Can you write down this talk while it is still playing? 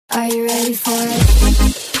Are you ready for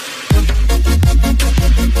it?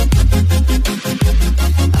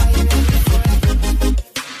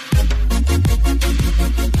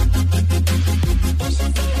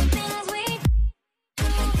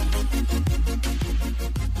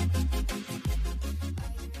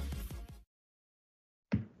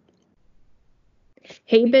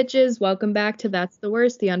 Hey bitches, welcome back to That's the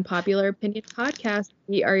Worst, the Unpopular Opinion Podcast.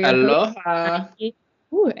 We are your Aloha. hosts,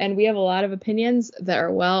 and we have a lot of opinions that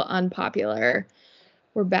are well unpopular.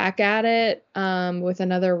 We're back at it with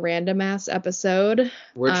another random ass episode.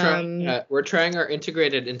 We're trying our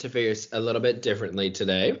integrated interface a little bit differently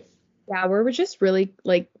today. Yeah, we're just really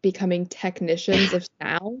like becoming technicians of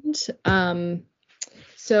sound.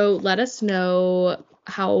 So let us know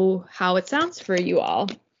how it sounds for you all.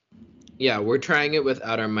 Yeah, we're trying it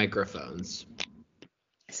without our microphones.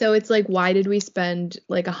 So it's like, why did we spend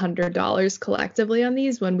like $100 collectively on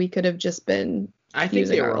these when we could have just been I think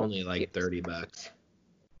they were only like $30.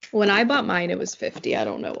 When I bought mine, it was $50. I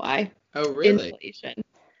don't know why. Oh, really? Inflation.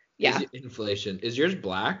 Yeah. Inflation. Is yours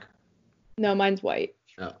black? No, mine's white.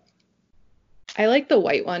 Oh. I like the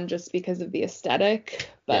white one just because of the aesthetic.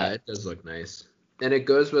 But yeah, it does look nice. And it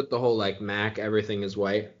goes with the whole like Mac, everything is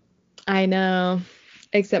white. I know.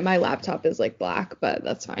 Except my laptop is like black, but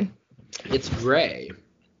that's fine. It's gray.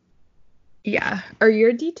 Yeah. Are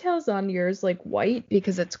your details on yours like white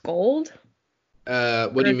because it's gold?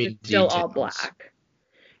 What do you mean still details? All black.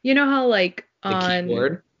 You know how like on the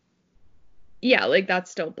keyboard? Yeah, like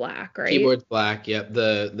that's still black, right? Keyboard's black. Yep.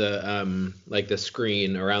 The like the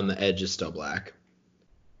screen around the edge is still black.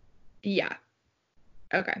 Yeah.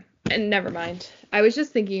 Okay. And never mind. I was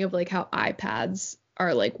just thinking of like how iPads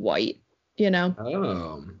are like white, you know?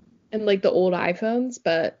 Oh. And like the old iPhones,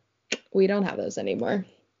 but we don't have those anymore.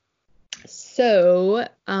 So,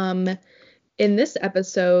 in this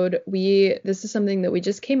episode, this is something that we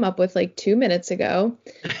just came up with like 2 minutes ago.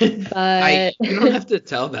 But you don't have to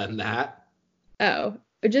tell them that. Oh,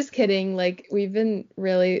 just kidding. Like we've been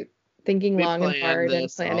really thinking long and hard and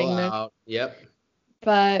planning this. Yep.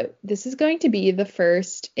 But this is going to be the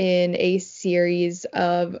first in a series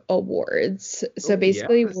of awards. So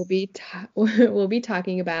basically, yes. we'll be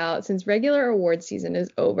talking about, since regular award season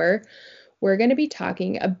is over, we're going to be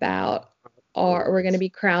talking about we're going to be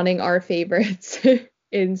crowning our favorites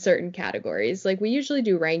in certain categories. Like we usually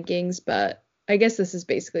do rankings, but I guess this is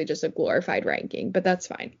basically just a glorified ranking, but that's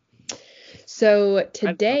fine. So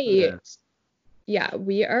today, yeah,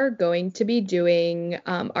 we are going to be doing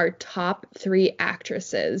our top 3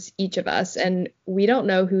 actresses, each of us, and we don't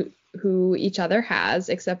know who each other has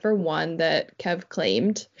except for one that Kev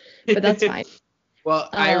claimed, but that's fine.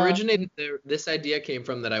 Well, this idea came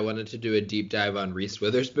from that I wanted to do a deep dive on Reese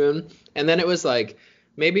Witherspoon, and then it was like,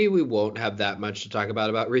 maybe we won't have that much to talk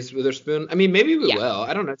about Reese Witherspoon. I mean, maybe we will.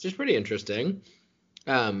 I don't know. It's just pretty interesting.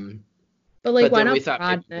 But like, why not? We thought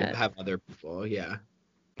maybe we'd have other people. Yeah.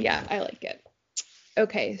 Yeah, I like it.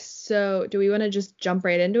 Okay, so do we want to just jump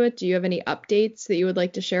right into it? Do you have any updates that you would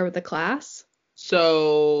like to share with the class?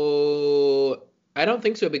 So I don't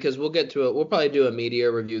think so, because we'll get to it. We'll probably do a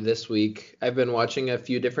media review this week. I've been watching a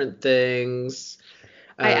few different things.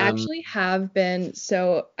 I actually have been.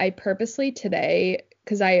 So I purposely today,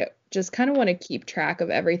 because I just kind of want to keep track of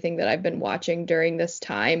everything that I've been watching during this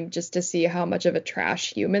time, just to see how much of a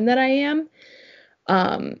trash human that I am.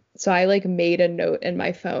 So I like made a note in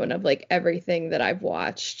my phone of like everything that I've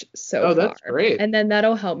watched so far. That's great. And then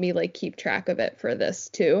that'll help me like keep track of it for this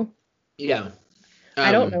too. Yeah.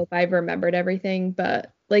 I don't know if I've remembered everything,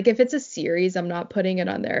 but like if it's a series, I'm not putting it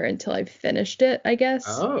on there until I've finished it, I guess.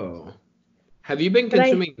 Oh. Have you been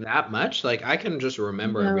consuming that much? Like I can just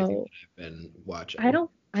remember everything that I've been watching.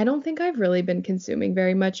 I don't think I've really been consuming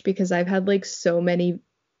very much because I've had like so many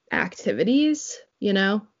activities, you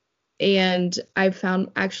know? And I've found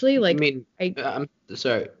actually like I'm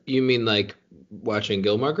sorry, you mean like watching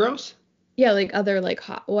Gilmore Girls? Yeah, like other like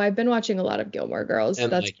I've been watching a lot of Gilmore Girls.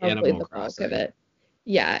 And that's like probably the bulk of it.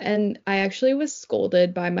 Yeah, and I actually was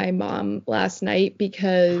scolded by my mom last night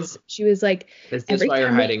because she was like, is this why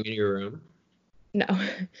you're hiding in your room? No,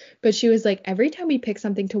 but she was like, every time we pick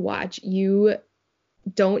something to watch, you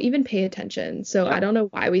don't even pay attention. So I don't know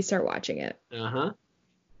why we start watching it. Uh-huh.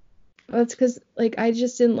 Well, it's because like I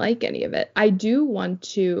just didn't like any of it. I do want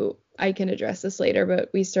to. I can address this later, but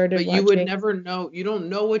we started watching. But you would never know. You don't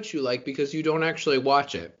know what you like because you don't actually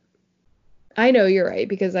watch it. I know you're right,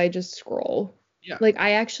 because I just scroll. Yeah. Like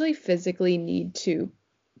I actually physically need to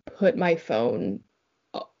put my phone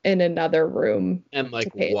in another room and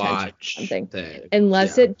like to pay watch attention to something.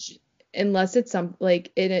 things. Unless it's some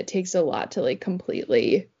like, and it takes a lot to like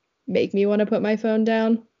completely make me want to put my phone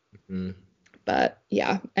down. Mm-hmm. But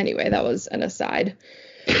yeah, anyway, that was an aside.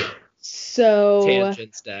 So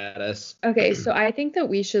Tangent status. Okay, so I think that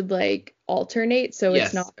we should like alternate so it's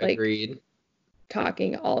Yes, not like agreed.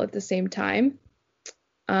 talking all at the same time.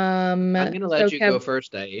 I'm gonna let you go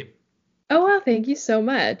first, Aye. Oh wow, thank you so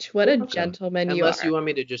much. What a Welcome. gentleman you Unless are. you want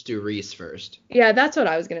me to just do Reese first. Yeah, that's what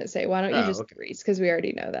I was gonna say. Why don't you just okay. do Reese? Because we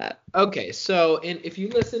already know that. Okay, so if you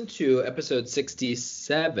listen to episode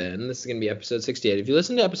 67, this is gonna be episode 68. If you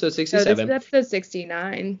listen to episode 67, No, this is episode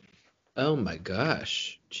 69. Oh my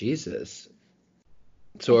gosh, Jesus.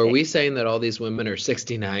 So are we saying that all these women are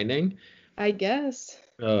 69ing? I guess.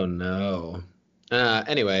 Oh no.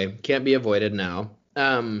 Anyway, can't be avoided now.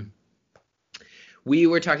 We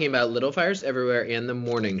were talking about Little Fires Everywhere and The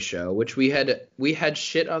Morning Show, which we had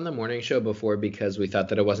shit on The Morning Show before because we thought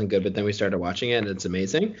that it wasn't good, but then we started watching it and it's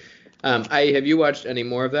amazing. Have you watched any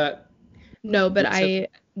more of that? No, but I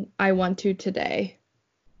want to today.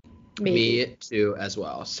 Maybe. Me too as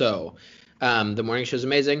well. So, The Morning Show is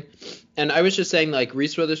amazing. And I was just saying, like,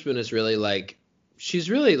 Reese Witherspoon is really like, she's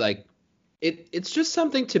really like, it's just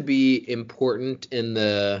something to be important in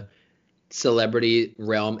the celebrity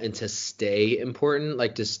realm and to stay important,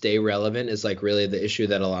 like to stay relevant is like really the issue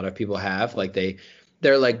that a lot of people have. Like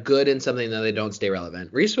they're like good in something that they don't stay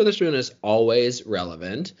relevant. Reese Witherspoon is always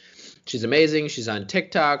relevant. She's amazing. She's on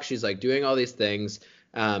TikTok. She's like doing all these things.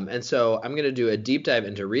 And so I'm going to do a deep dive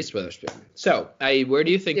into Reese Witherspoon. So where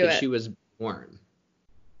do you think that she was born?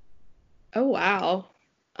 Oh, wow.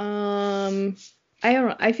 I don't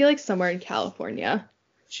know. I feel like somewhere in California.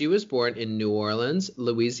 She was born in New Orleans,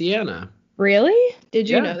 Louisiana. Really? Did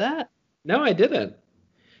you know that? No, I didn't.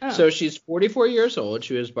 Oh. So she's 44 years old.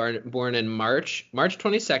 She was born in March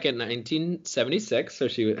 22nd, 1976. So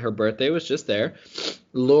her birthday was just there.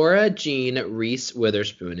 Laura Jean Reese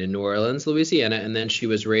Witherspoon in New Orleans, Louisiana, and then she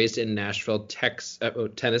was raised in Nashville,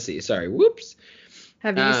 Tennessee. Sorry, whoops.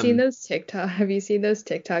 Have you seen those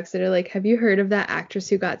TikToks that are like, have you heard of that actress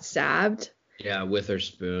who got stabbed? Yeah,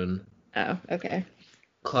 Witherspoon. Oh, okay.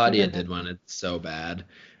 Claudia did one. It's so bad.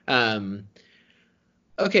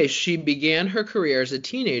 Okay, she began her career as a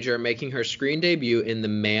teenager, making her screen debut in The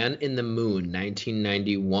Man in the Moon,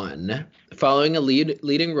 1991, following a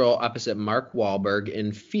leading role opposite Mark Wahlberg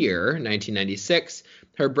in Fear, 1996.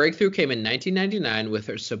 Her breakthrough came in 1999 with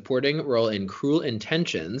her supporting role in Cruel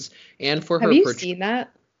Intentions, and for Have you seen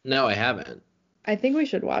that? No, I haven't. I think we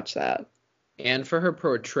should watch that. And for her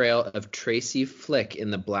portrayal of Tracy Flick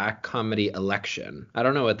in the black comedy Election. I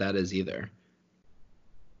don't know what that is either.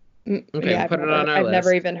 Okay, yeah, put it on our list. I've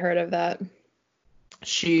never even heard of that.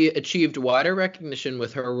 She achieved wider recognition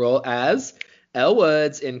with her role as Elle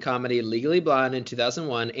Woods in comedy Legally Blonde in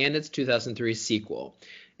 2001 and its 2003 sequel,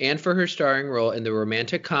 and for her starring role in the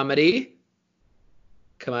romantic comedy.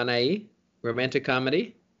 Come on, Aye. Romantic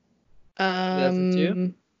comedy.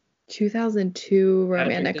 2002. 2002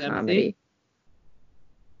 romantic comedy.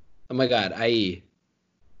 Oh my God, Aye.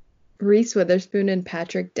 Reese Witherspoon and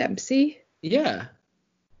Patrick Dempsey. Yeah.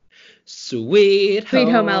 Sweet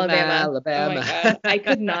Home Alabama. Oh my God. I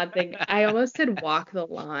could not think. I almost said Walk the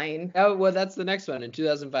Line. Oh, well, that's the next one. In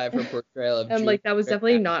 2005, her portrayal of and like that was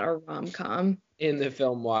definitely not a rom-com. In the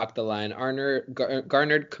film Walk the Line,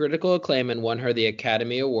 garnered critical acclaim and won her the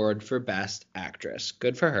Academy Award for Best Actress.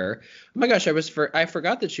 Good for her. Oh my gosh, I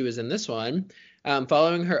forgot that she was in this one.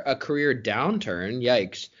 Following a career downturn,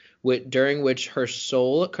 yikes, during which her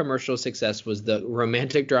sole commercial success was the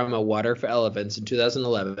romantic drama Water for Elephants in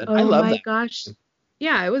 2011. Oh, I love that. Oh my gosh.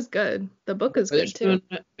 Yeah, it was good. The book is good too.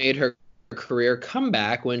 Made her career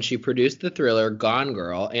comeback when she produced the thriller Gone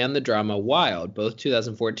Girl and the drama Wild, both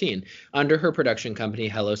 2014, under her production company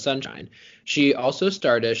Hello Sunshine. She also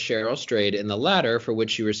starred as Cheryl Strayed in the latter, for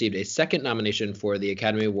which she received a second nomination for the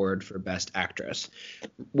Academy Award for Best Actress.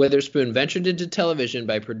 Witherspoon ventured into television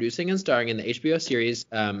by producing and starring in the HBO series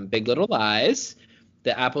Big Little Lies,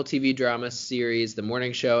 the Apple TV drama series The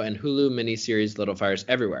Morning Show, and Hulu miniseries Little Fires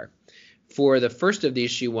Everywhere. For the first of these,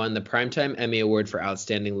 she won the Primetime Emmy Award for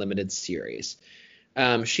Outstanding Limited Series.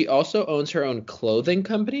 She also owns her own clothing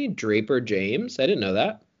company, Draper James. I didn't know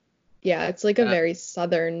that. Yeah, it's like a very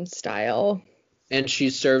Southern style. And she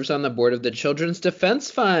serves on the board of the Children's Defense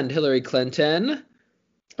Fund, Hillary Clinton.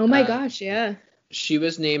 Oh my gosh, yeah. She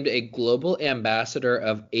was named a global ambassador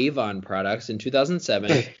of Avon products in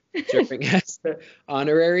 2007, serving as the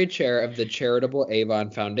honorary chair of the charitable Avon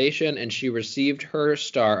Foundation, and she received her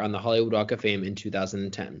star on the Hollywood Walk of Fame in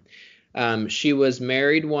 2010. She was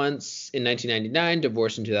married once in 1999,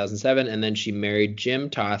 divorced in 2007, and then she married Jim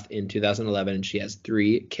Toth in 2011, and she has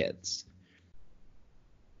 3 kids.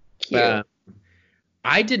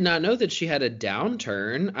 I did not know that she had a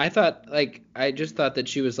downturn. I just thought that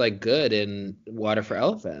she was like good in Water for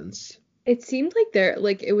Elephants. It seemed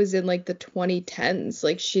like it was in like the 2010s.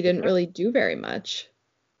 Like she didn't really do very much.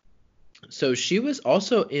 So she was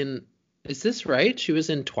also in, is this right? She was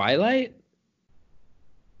in Twilight?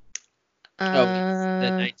 The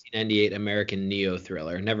 1998 American neo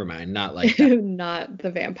thriller. Never mind, not like that. Not the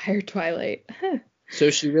Vampire Twilight. So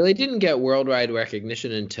she really didn't get worldwide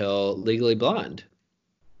recognition until Legally Blonde.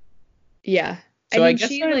 Yeah. So I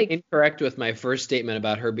guess I'm incorrect with my first statement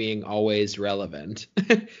about her being always relevant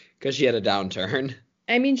because she had a downturn.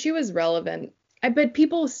 I mean, she was relevant. But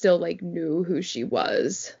people still like knew who she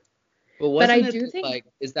was. Well, wasn't it think like,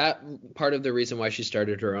 is that part of the reason why she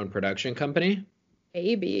started her own production company?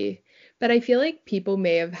 Maybe. But I feel like people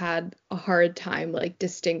may have had a hard time like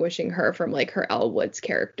distinguishing her from like her Elle Woods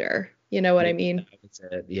character. You know what I mean? That's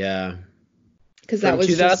it. Yeah. Because that was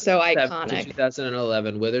just so iconic. To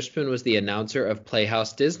 2011, Witherspoon was the announcer of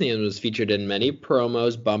Playhouse Disney and was featured in many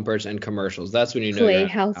promos, bumpers, and commercials. That's when you know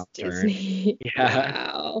Playhouse Disney. Yeah.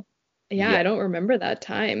 Wow. Yeah, I don't remember that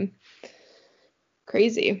time.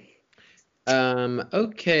 Crazy.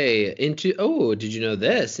 Okay. Did you know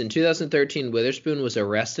this? In 2013, Witherspoon was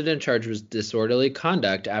arrested and charged with disorderly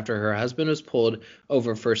conduct after her husband was pulled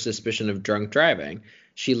over for suspicion of drunk driving.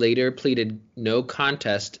 She later pleaded no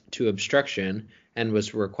contest to obstruction and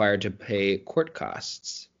was required to pay court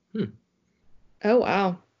costs. Oh,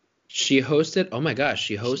 wow. She hosted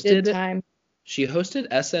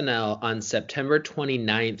SNL on September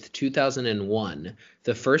 29th, 2001,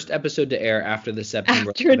 the first episode to air after the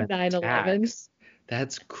September 9/11.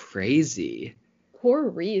 That's crazy. Poor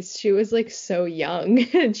Reese. She was like so young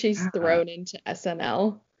and she's thrown into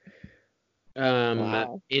SNL.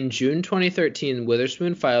 Wow. In June 2013,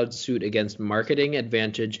 Witherspoon filed suit against Marketing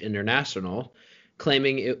Advantage International,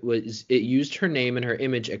 claiming it used her name and her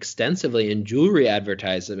image extensively in jewelry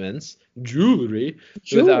advertisements,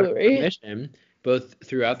 without permission, both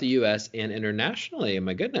throughout the U.S. and internationally.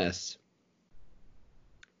 My goodness.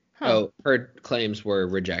 Oh, her claims were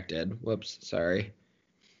rejected. Whoops, sorry.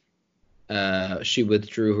 She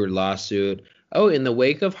withdrew her lawsuit. Oh, in the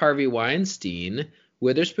wake of Harvey Weinstein,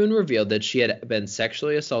 Witherspoon revealed that she had been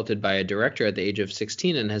sexually assaulted by a director at the age of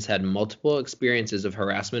 16 and has had multiple experiences of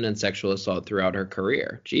harassment and sexual assault throughout her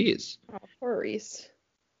career. Jeez. Oh, poor Reese.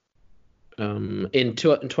 In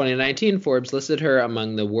 2019, Forbes listed her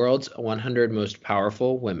among the world's 100 most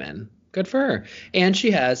powerful women. Good for her. And she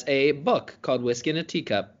has a book called Whiskey in a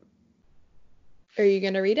Teacup. Are you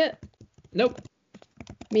going to read it? Nope.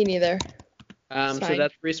 Me neither. So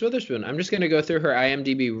that's Reese Witherspoon. I'm just going to go through her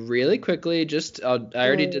IMDb really quickly. I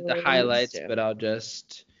already did the highlights, but I'll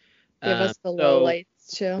just give us the lowlights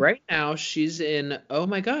too. Right now she's in, oh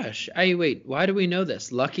my gosh. Why do we know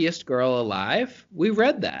this? Luckiest Girl Alive? We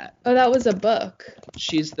read that. Oh, that was a book.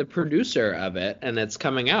 She's the producer of it and it's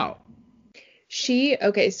coming out.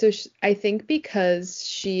 I think because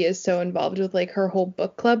she is so involved with like her whole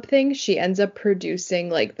book club thing, she ends up producing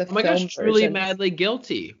like the film version. Truly Madly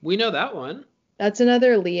Guilty. We know that one. That's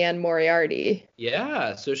another Liane Moriarty.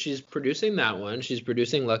 Yeah, so she's producing that one. She's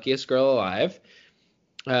producing Luckiest Girl Alive.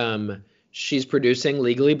 She's producing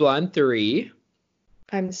Legally Blonde 3.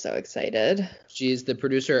 I'm so excited. She's the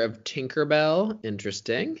producer of Tinkerbell.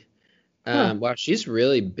 Interesting. Wow, she's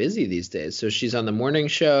really busy these days. So she's on The Morning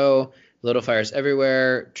Show, Little Fires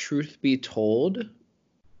Everywhere. Truth Be Told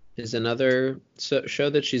is another show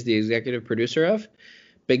that she's the executive producer of.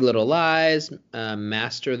 Big Little Lies,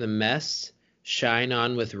 Master the Mess, Shine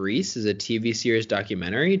On with Reese is a TV series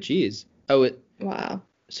documentary. Jeez. Wow.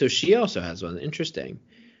 So she also has one. Interesting.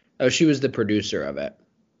 Oh, she was the producer of it.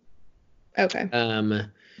 Okay.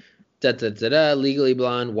 Legally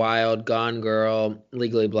Blonde, Wild, Gone Girl,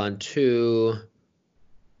 Legally Blonde 2.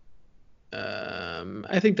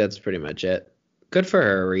 I think that's pretty much it. Good for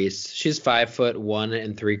her, Reese. She's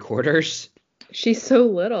 5'1 3/4. She's so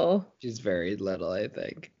little. She's very little, I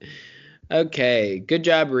think. Okay, good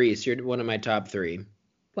job, Reese. You're one of my top 3.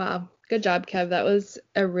 Wow, good job, Kev. That was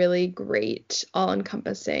a really great,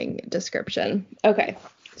 all-encompassing description. Okay,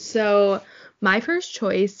 so my first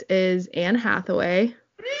choice is Anne Hathaway.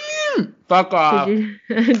 Fuck off. Do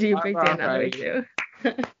you pick Anne Hathaway too?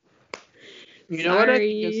 You know what I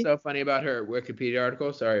think is so funny about her Wikipedia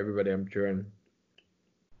article? Sorry, everybody, I'm chewing.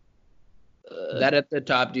 That at the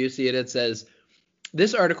top, do you see it? It says,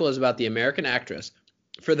 this article is about the American actress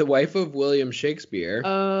for the wife of William Shakespeare.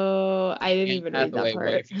 Oh, I didn't even read that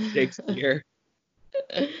part. Wife of Shakespeare.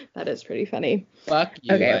 That is pretty funny. Fuck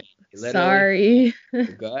you. Okay, sorry.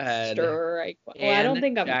 Go ahead. Strike. Well, I don't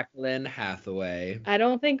think Jacqueline Hathaway. I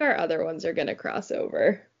don't think our other ones are gonna cross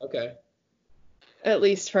over. Okay. at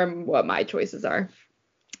least from what my choices are.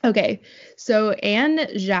 Okay, so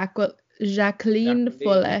Jacqueline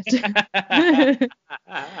Follett.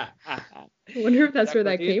 I wonder if that's where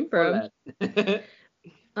that came from.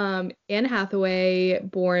 Anne Hathaway,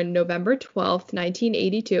 born November 12th,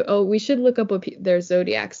 1982. Oh, we should look up what their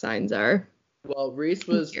zodiac signs are. Well, Reese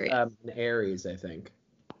was an Aries, I think.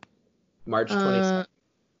 March 22nd.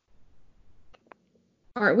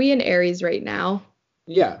 Aren't we in Aries right now?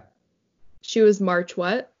 Yeah. She was March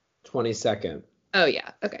what? 22nd. Oh,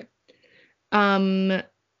 yeah. Okay.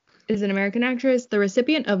 Is an American actress, the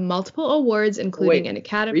recipient of multiple awards, including an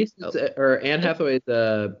Academy. Anne Hathaway is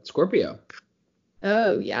a Scorpio.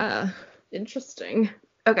 Oh, yeah. Interesting.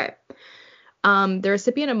 Okay. The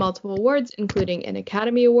recipient of multiple awards, including an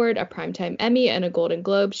Academy Award, a Primetime Emmy, and a Golden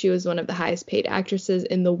Globe. She was one of the highest paid actresses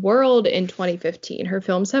in the world in 2015. Her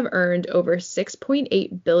films have earned over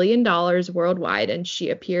 $6.8 billion worldwide, and she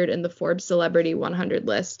appeared in the Forbes Celebrity 100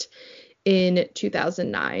 list in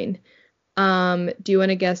 2009. Do you want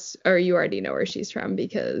to guess, or you already know where she's from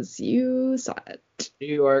because you saw it?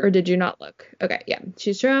 New York. Or did you not look? Okay, yeah.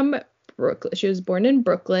 She's from Brooklyn. She was born in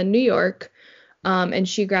Brooklyn, New York. And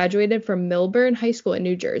she graduated from Milburn High School in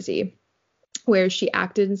New Jersey, where she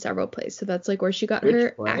acted in several plays. So that's like where she got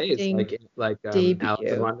her acting debut.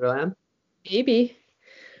 Alice in Wonderland? Maybe.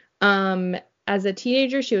 As a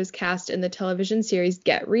teenager, she was cast in the television series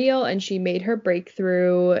Get Real, and she made her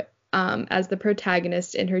breakthrough as the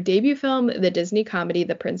protagonist in her debut film, the Disney comedy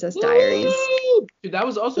The Princess Diaries. Dude, that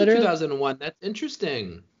was also 2001. That's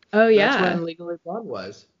interesting. Oh, yeah. That's when Legally Blonde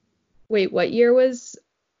was. Wait, what year was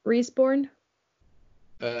Reese born?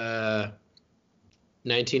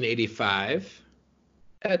 1985.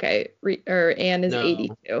 Okay, Anne is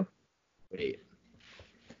 82. Wait.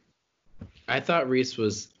 I thought Reese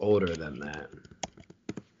was older than that.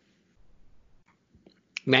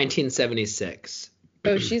 1976.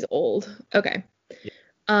 Oh, she's old. Okay.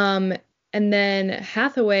 Yeah. And then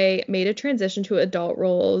Hathaway made a transition to adult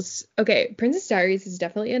roles. Okay, Princess Diaries is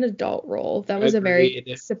definitely an adult role. That was a very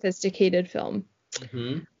sophisticated film.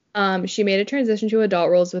 Mm-hmm. She made a transition to adult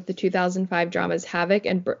roles with the 2005 dramas Havoc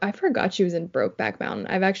and I forgot she was in Brokeback Mountain.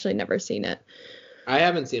 I've actually never seen it. I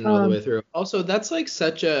haven't seen it all the way through. Also, that's like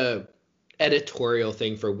such a editorial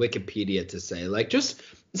thing for Wikipedia to say. Like, just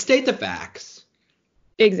state the facts.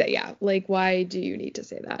 Exactly. Yeah. Like, why do you need to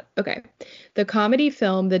say that? Okay. The comedy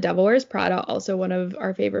film The Devil Wears Prada, also one of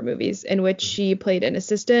our favorite movies, in which she played an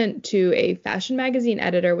assistant to a fashion magazine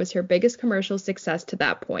editor, was her biggest commercial success to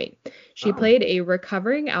that point. She played a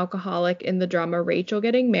recovering alcoholic in the drama Rachel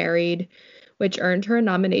Getting Married, which earned her a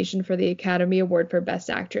nomination for the Academy Award for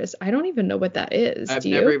Best Actress. I don't even know what that is. I've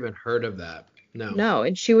never even heard of that. No. No,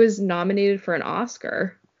 and she was nominated for an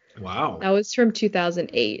Oscar. Wow. That was from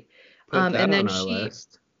 2008. And then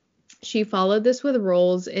she followed this with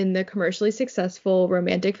roles in the commercially successful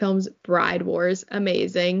romantic films Bride Wars,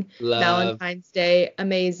 amazing. Valentine's Day,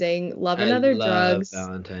 amazing. Love and Other Drugs,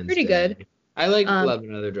 pretty good. I like Love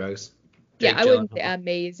and Other Drugs. Yeah, I wouldn't say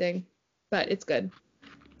amazing, but it's good.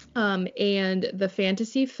 And the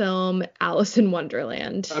fantasy film Alice in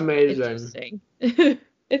Wonderland. Amazing.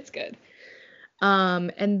 It's good.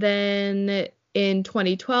 And then in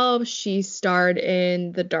 2012, she starred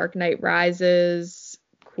in The Dark Knight Rises.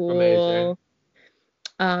 Cool.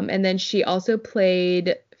 Amazing. And then she also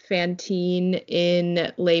played Fantine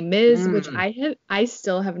in Les Mis, which I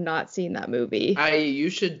still have not seen that movie. You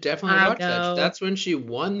should definitely watch that. That's when she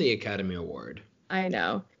won the Academy Award. I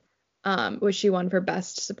know. Which she won for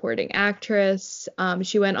Best Supporting Actress.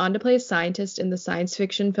 She went on to play a scientist in the science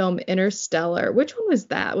fiction film Interstellar. Which one was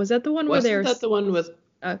that? Was that the one where they were? Wasn't that the one with?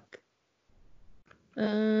 I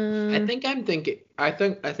think I'm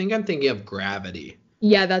thinking of Gravity.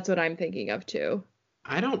 Yeah, that's what I'm thinking of too.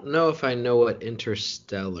 I don't know if I know what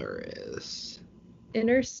Interstellar is.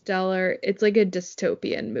 Interstellar, it's like a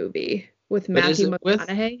dystopian movie with Matthew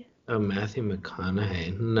McConaughey. Matthew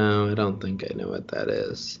McConaughey. No, I don't think I know what that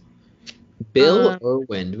is. Bill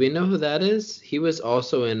Irwin. Do we know who that is? He was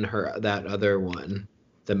also in that other one,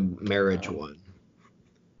 the marriage one.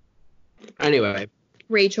 Anyway.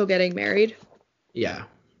 Rachel Getting Married. Yeah.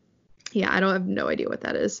 Yeah, I have no idea what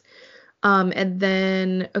that is. And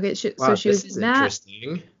then, okay, so she was in that.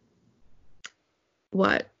 Interesting.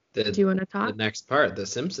 What? Do you want to talk? The next part, The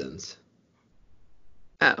Simpsons.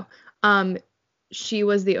 Oh. She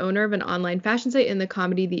was the owner of an online fashion site in the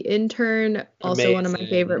comedy The Intern, also Amazing. One of my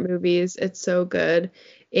favorite movies. It's so good.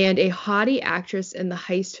 And a haughty actress in the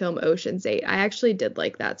heist film Ocean's 8. I actually did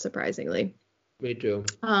like that, surprisingly. Me too.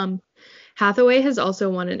 Hathaway has also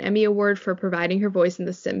won an Emmy Award for providing her voice in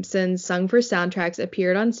The Simpsons, sung for soundtracks,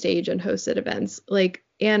 appeared on stage, and hosted events. Like,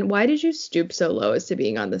 And why did you stoop so low as to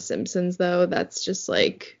being on The Simpsons, though? That's just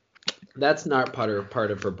like That's not part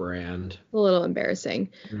of her brand. a little embarrassing.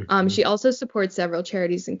 Mm-hmm. She also supports several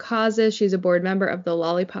charities and causes. She's a board member of the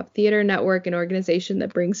Lollipop Theater Network, an organization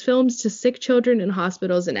that brings films to sick children in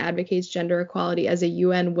hospitals and advocates gender equality as a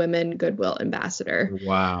UN Women Goodwill Ambassador.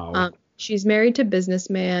 Wow. She's married to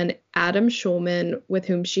businessman Adam Schulman, with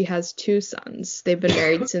whom she has 2 sons. They've been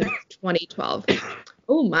married since 2012.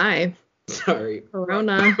 Oh my. Sorry.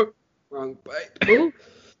 Corona. Wrong bite. Ooh.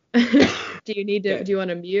 Do you want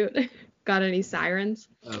to mute? Got any sirens?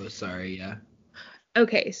 Oh, sorry, yeah.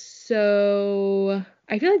 Okay, so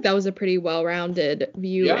I feel like that was a pretty well-rounded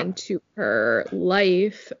view into her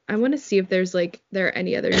life. I want to see if there are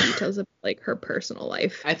any other details of like her personal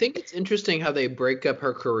life. I think it's interesting how they break up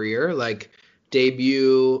her career, like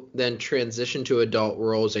debut, then transition to adult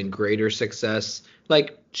roles and greater success.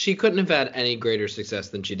 Like she couldn't have had any greater success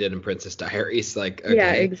than she did in Princess Diaries. Like, okay.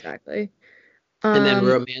 Yeah, exactly. And then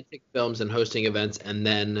romantic films and hosting events, and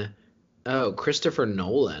then Christopher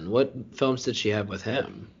Nolan. What films did she have with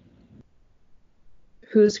him?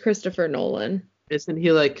 Who's Christopher Nolan? Isn't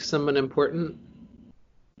he like someone important?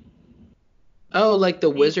 Oh, like the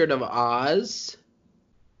Wizard of Oz?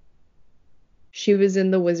 She was in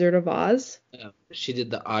The Wizard of Oz? Oh, she did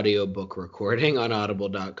the audiobook recording on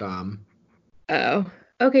audible.com. Oh.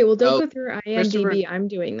 Okay, well don't go through IMDb. I'm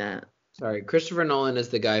doing that. Sorry, Christopher Nolan is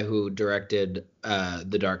the guy who directed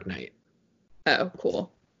The Dark Knight. Oh,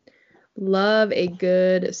 cool. Love a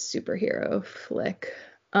good superhero flick.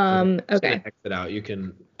 Okay. Exit out. You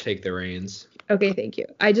can take the reins. Okay, thank you.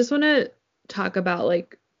 I just want to talk about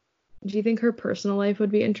do you think her personal life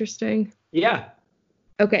would be interesting? Yeah.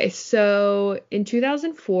 Okay, so in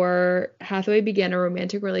 2004, Hathaway began a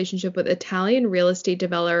romantic relationship with Italian real estate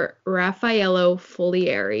developer Raffaello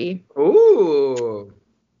Folieri. Ooh.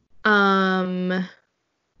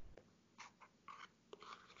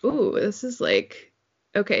 This is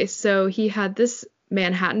okay, so he had this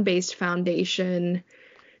Manhattan-based foundation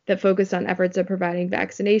that focused on efforts of providing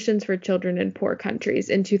vaccinations for children in poor countries.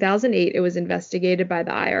 In 2008, it was investigated by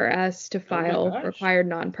the IRS to file required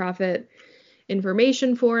nonprofit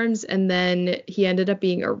information forms, and then he ended up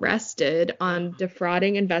being arrested on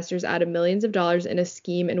defrauding investors out of millions of dollars in a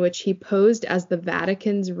scheme in which he posed as the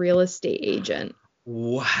Vatican's real estate agent.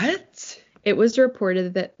 What? It was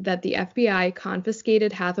reported that the FBI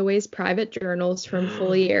confiscated Hathaway's private journals from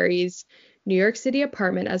Folieri's New York City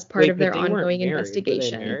apartment as part of their ongoing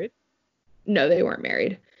investigation. Were they married? No, they weren't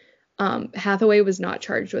married. Hathaway was not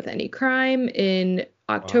charged with any crime. In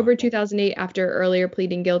October 2008, after earlier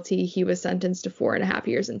pleading guilty, he was sentenced to 4.5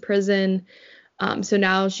 years in prison. So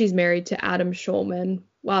now she's married to Adam Schulman.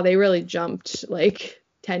 Wow, they really jumped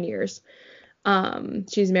 10 years.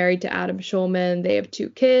 She's married to Adam Schulman. They have 2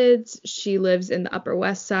 kids. She lives in the Upper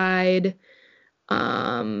West Side.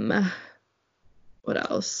 What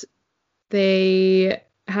else?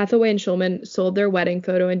 Hathaway and Schulman sold their wedding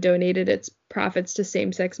photo and donated its profits to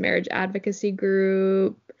same-sex marriage advocacy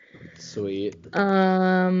group. Sweet. What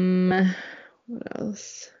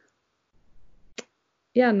else?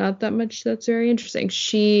 Yeah, not that much. That's very interesting.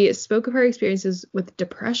 She spoke of her experiences with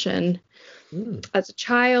depression as a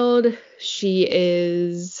child. She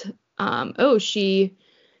is, she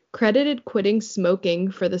credited quitting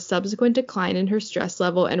smoking for the subsequent decline in her stress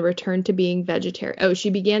level and returned to being vegetarian. Oh, she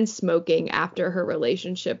began smoking after her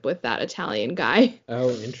relationship with that Italian guy.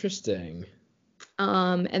 Oh, interesting.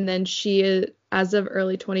 And then she is, as of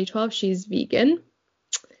early 2012, she's vegan.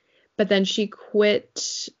 But then she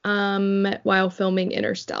quit while filming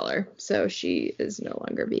Interstellar. So she is no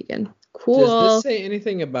longer vegan. Cool. Does this say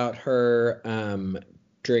anything about her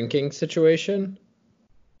drinking situation?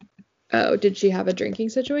 Oh, did she have a drinking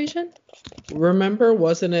situation? Remember,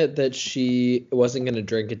 wasn't it that she wasn't going to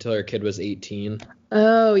drink until her kid was 18?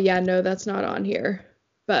 Oh, yeah, no, that's not on here.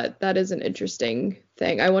 But that is an interesting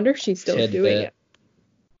thing. I wonder if she's still doing it.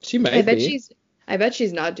 She might be. I bet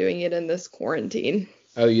she's not doing it in this quarantine.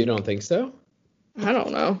 Oh, you don't think so? I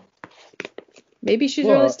don't know. Maybe she's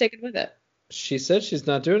really sticking with it. She said she's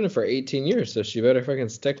not doing it for 18 years, so she better fucking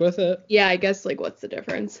stick with it. Yeah, I guess, what's the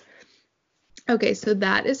difference? Okay, so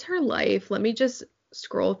that is her life. Let me just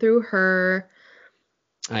scroll through her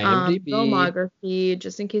IMDb filmography,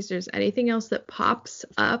 just in case there's anything else that pops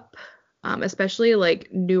up, especially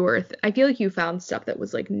newer. I feel like you found stuff that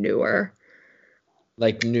was newer.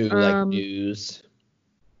 News.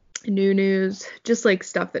 New news, just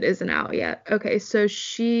stuff that isn't out yet. Okay, so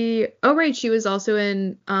she was also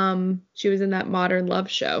in she was in that Modern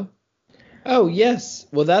Love show. Oh, yes.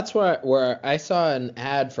 Well, that's where I saw an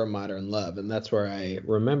ad for Modern Love, and that's where I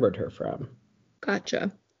remembered her from.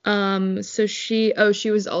 Gotcha. So she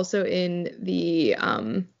was also in the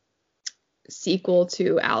sequel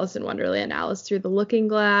to Alice in Wonderland, Alice Through the Looking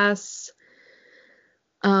Glass.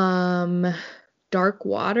 Dark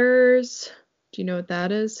Waters. Do you know what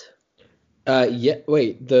that is? Yeah,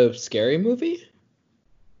 wait, the scary movie?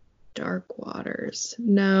 Dark Waters.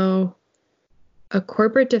 No. A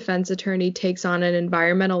corporate defense attorney takes on an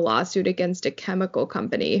environmental lawsuit against a chemical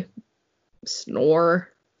company.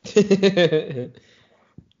 Snore. The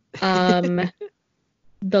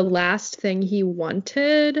Last Thing He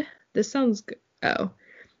Wanted. This sounds good. Oh.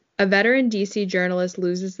 A veteran DC journalist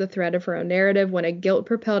loses the thread of her own narrative when a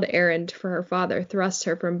guilt-propelled errand for her father thrusts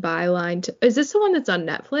her from byline to... Is this the one that's on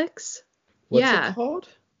Netflix? What's Yeah. it called?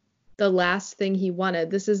 The Last Thing He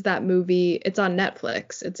Wanted. This is that movie. It's on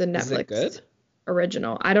Netflix. It's a Netflix Is it good?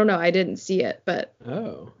 original. I don't know. I didn't see it, but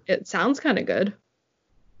it sounds kind of good.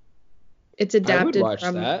 It's adapted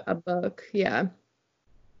from a book. Yeah.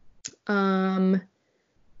 The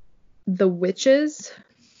Witches.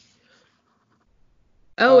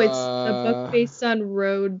 Oh, it's the book based on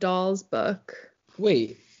Roald Dahl's book.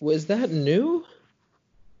 Wait, was that new?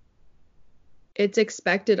 It's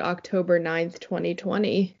expected October 9th,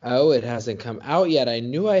 2020. Oh, it hasn't come out yet. I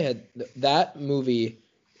knew I had that movie.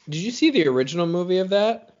 Did you see the original movie of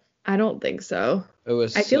that? I don't think so. It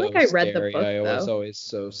was I feel like I read the book, I was though. always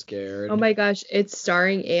so scared. Oh my gosh, it's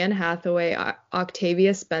starring Anne Hathaway,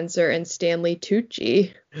 Octavia Spencer, and Stanley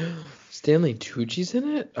Tucci. Stanley Tucci's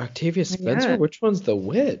in it? Octavia Spencer? Yeah. Which one's the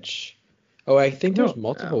witch? Oh, I think there's don't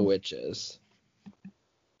multiple know. witches.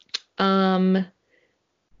 Okay,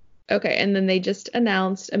 and then they just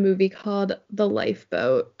announced a movie called The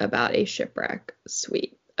Lifeboat about a shipwreck.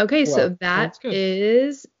 Sweet. Okay, Wow, so that that's good.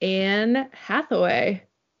 is Anne Hathaway.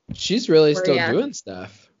 She's really Where still you at? doing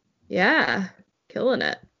stuff. Yeah, killing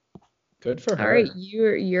it. Good for her. All right,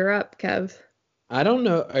 you're up, Kev. I don't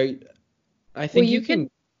know. I think you can.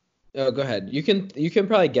 Oh, go ahead. You can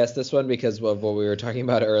probably guess this one because of what we were talking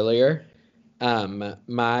about earlier. My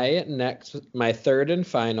third and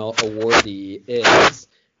final awardee is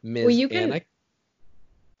Ms. Anna.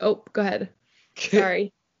 Oh, go ahead.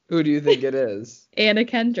 Sorry. Who do you think it is? Anna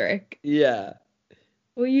Kendrick. Yeah.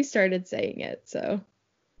 Well, you started saying it, so.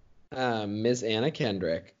 Ms. Anna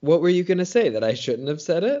Kendrick. What were you gonna say? That I shouldn't have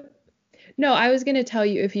said it? No, I was gonna tell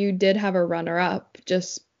you if you did have a runner-up,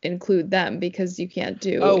 just include them because you can't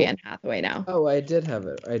do Anne Hathaway now. Oh, I did have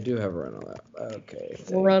it. I do have a runner-up. Okay.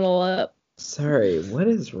 Runner-up. Sorry, what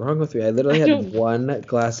is wrong with me? I literally had one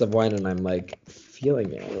glass of wine and I'm like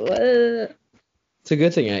feeling it. What? It's a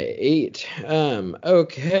good thing I ate.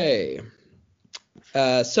 Okay.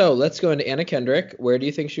 So let's go into Anna Kendrick. Where do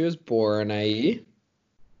you think she was born, IE?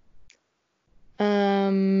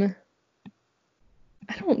 I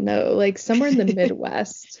don't know, like somewhere in the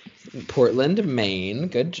Midwest. Portland, Maine.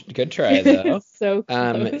 Good try though. So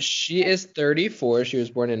close. She is 34. She was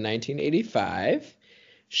born in 1985.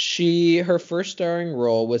 Her first starring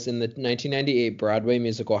role was in the 1998 Broadway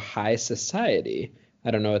musical High Society.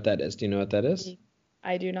 I don't know what that is. Do you know what that is?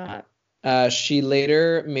 I do not. She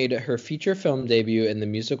later made her feature film debut in the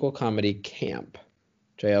musical comedy Camp,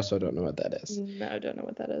 which I also don't know what that is. No, I don't know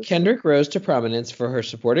what that is. Kendrick rose to prominence for her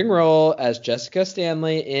supporting role as Jessica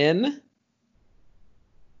Stanley in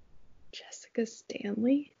Jessica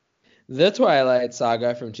Stanley? The Twilight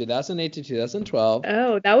Saga from 2008 to 2012.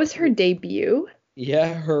 Oh, that was her debut?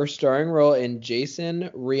 Yeah, her starring role in Jason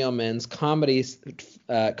Reitman's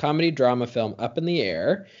comedy drama film Up in the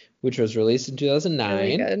Air, which was released in 2009.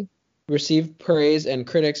 Really good. Received praise and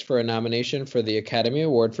critics for a nomination for the Academy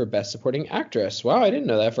Award for Best Supporting Actress. Wow, I didn't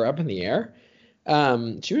know that for Up in the Air.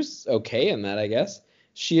 She was okay in that, I guess.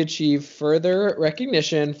 She achieved further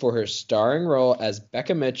recognition for her starring role as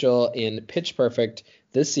Becca Mitchell in Pitch Perfect,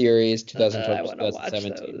 the series,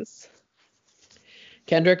 2012-2017.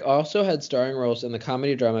 Kendrick also had starring roles in the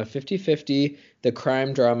comedy drama 50/50, the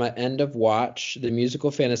crime drama End of Watch, the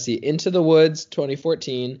musical fantasy Into the Woods,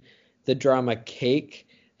 2014, the drama Cake,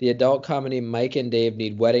 the adult comedy Mike and Dave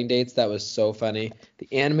Need Wedding Dates, that was so funny, the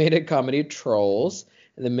animated comedy Trolls,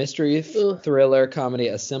 and the mystery thriller comedy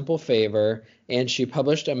A Simple Favor, and she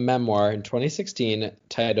published a memoir in 2016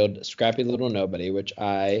 titled Scrappy Little Nobody, which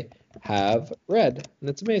I have read, and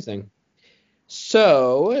it's amazing.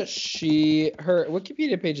 So her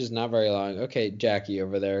Wikipedia page is not very long. Okay, Jackie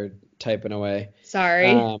over there typing away.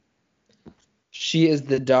 Sorry. She is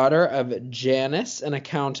the daughter of Janice, an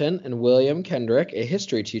accountant, and William Kendrick, a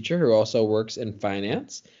history teacher who also works in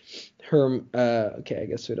finance. Okay, I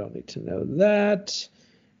guess we don't need to know that.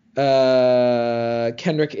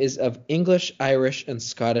 Kendrick is of English, Irish, and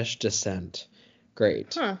Scottish descent.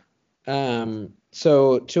 Great. Huh.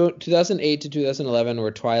 So 2008 to 2011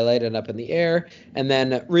 were Twilight and Up in the Air, and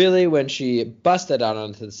then really when she busted out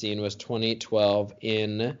onto the scene was 2012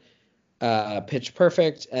 in Pitch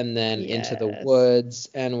Perfect, and then Into the Yes. Woods.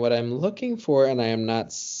 And what I'm looking for, and I am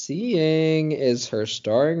not seeing, is her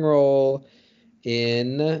starring role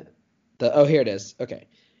in the. Oh, here it is. Okay.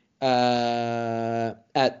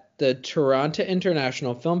 At the Toronto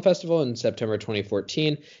International Film Festival in September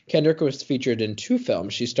 2014, Kendrick was featured in 2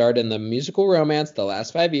 films. She starred in the musical romance The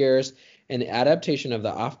Last 5 Years, an adaptation of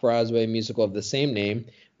the off-Broadway musical of the same name.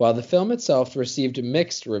 While the film itself received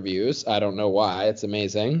mixed reviews, I don't know why, it's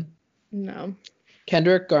amazing. No.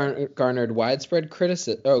 Kendrick garnered widespread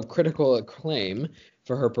critical acclaim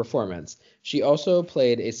for her performance. She also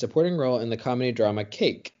played a supporting role in the comedy drama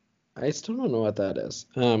Cake. I still don't know what that is.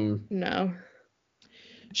 No.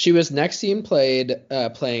 She was next seen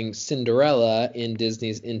playing Cinderella in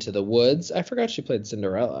Disney's Into the Woods. I forgot she played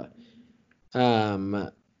Cinderella.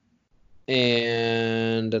 And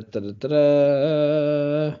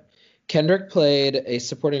Kendrick played a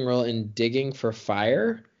supporting role in Digging for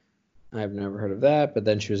Fire. I've never heard of that, but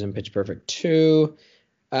then she was in Pitch Perfect 2.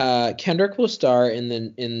 Kendrick will star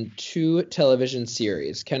in 2 television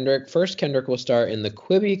series. Kendrick will star in the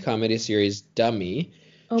Quibi comedy series Dummy.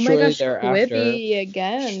 Oh my gosh, Quibi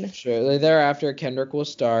again. Shortly thereafter, Kendrick will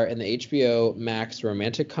star in the HBO Max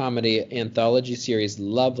romantic comedy anthology series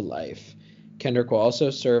Love Life. Kendrick will also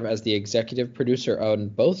serve as the executive producer on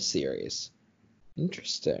both series.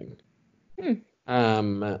 Interesting.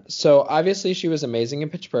 So obviously she was amazing in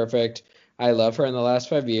Pitch Perfect. I love her in the last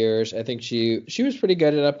 5 years. I think she was pretty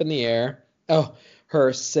good at Up in the Air. Oh,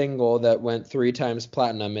 her single that went 3 times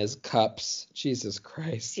platinum is Cups. Jesus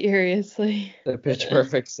Christ. Seriously. The Pitch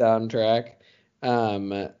Perfect soundtrack.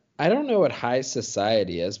 I don't know what High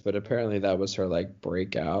Society is, but apparently that was her like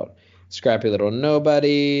breakout. Scrappy Little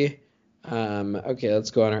Nobody. Okay,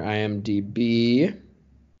 let's go on her IMDb.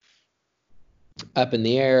 Up in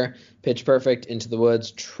the Air, Pitch Perfect, Into the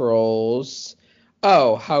Woods, Trolls.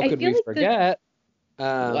 Oh, how could we forget?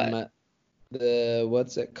 What?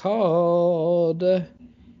 What's it called?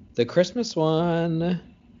 The Christmas one.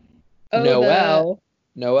 Oh,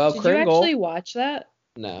 Noel Did Kringle. you actually watch that?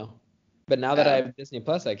 No. But now that I have Disney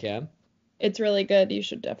Plus, I can. It's really good. You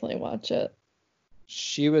should definitely watch it.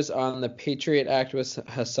 She was on The Patriot Act with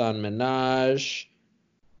Hassan Minaj.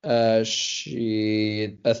 A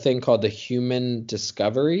thing called The Human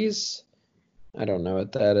Discoveries. I don't know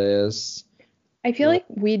what that is. I feel like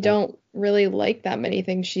we don't really like that many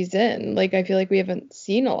things she's in. Like, I feel like we haven't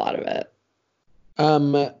seen a lot of it.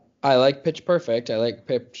 I like Pitch Perfect. I like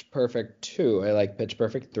Pitch Perfect 2. I like Pitch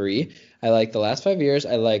Perfect 3. I like The Last 5 Years.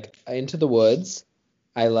 I like Into the Woods.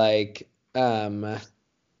 I like I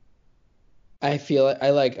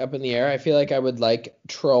like Up in the Air. I feel like I would like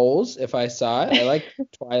Trolls if I saw it. I like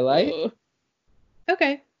Twilight.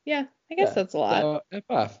 Okay. Yeah. I guess that's a lot. So F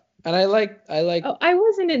off. And I like Oh, I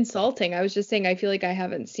wasn't insulting. I was just saying I feel like I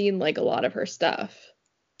haven't seen like a lot of her stuff.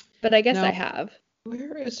 But I guess I have.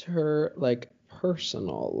 Where is her like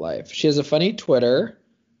personal life? She has a funny Twitter.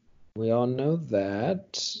 We all know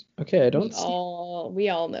that. Okay, We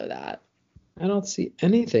all know that. I don't see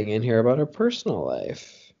anything in here about her personal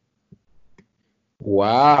life.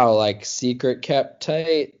 Wow, like secret kept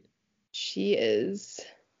tight. She is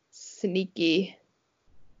sneaky.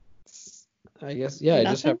 I guess, yeah, I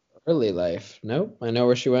just have early life. Nope, I know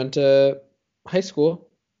where she went to high school.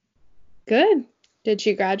 Good. Did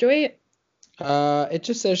she graduate? It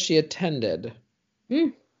just says she attended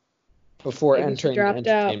before entering the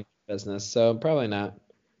entertainment business, so probably not.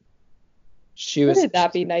 Wouldn't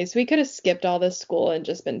that be nice? We could have skipped all this school and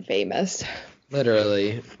just been famous.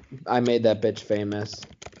 Literally, I made that bitch famous.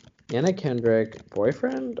 Anna Kendrick,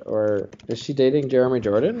 boyfriend? Or is she dating Jeremy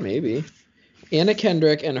Jordan? Maybe. Anna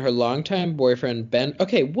Kendrick and her longtime boyfriend, Ben...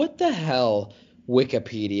 Okay, what the hell,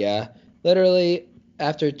 Wikipedia? Literally,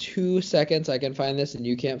 after 2 seconds, I can find this and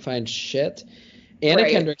you can't find shit. Anna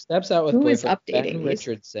Kendrick steps out with boyfriend Ben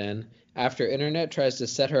Richardson after internet tries to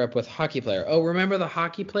set her up with hockey player. Oh, remember the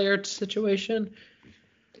hockey player situation?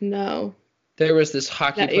 No. There was this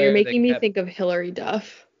hockey player. You're making me think of Hillary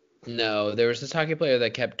Duff. No, there was this hockey player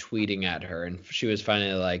that kept tweeting at her, and she was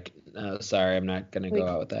finally like, sorry, I'm not going to go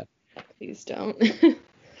out with that. Please don't.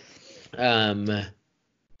 Anna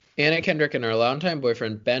Kendrick and her longtime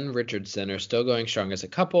boyfriend, Ben Richardson, are still going strong as a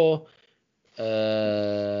couple. They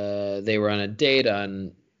were on a date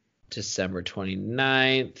on December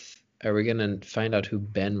 29th. Are we going to find out who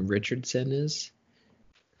Ben Richardson is?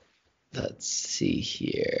 Let's see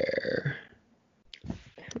here.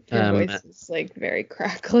 Her voice is like very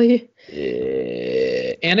crackly.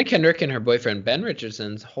 Anna Kendrick and her boyfriend Ben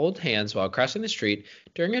Richardson hold hands while crossing the street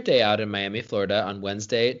during a day out in Miami, Florida on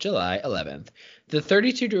Wednesday, July 11th. The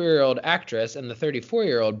 32-year-old actress and the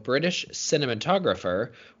 34-year-old British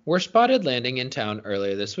cinematographer were spotted landing in town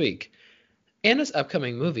earlier this week. Anna's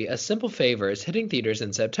upcoming movie, A Simple Favor, is hitting theaters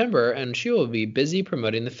in September, and she will be busy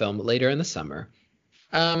promoting the film later in the summer.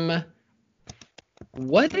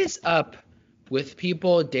 What is up with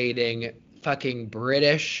people dating fucking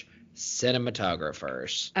British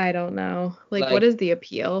cinematographers? I don't know. Like, what is the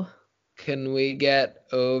appeal? Can we get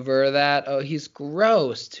over that? Oh, he's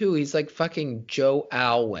gross, too. He's like fucking Joe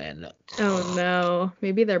Alwyn. Oh, no.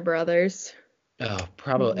 Maybe they're brothers. Oh,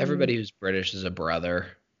 probably. Everybody who's British is a brother.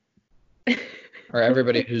 Or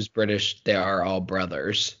everybody who's British, they are all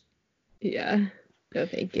brothers. Yeah. No,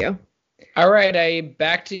 thank you. All right,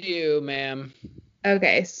 back to you, ma'am.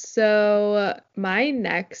 Okay, so my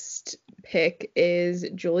next pick is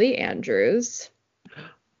Julie Andrews.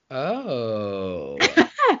 Oh.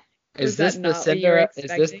 Is this the Cinderella?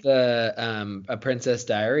 Is this the A Princess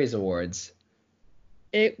Diaries Awards?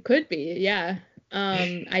 It could be, yeah.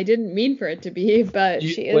 I didn't mean for it to be, but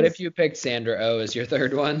she is. What if you picked Sandra Oh as your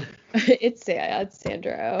third one? It's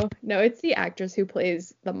Sandra Oh. No, it's the actress who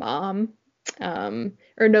plays the mom.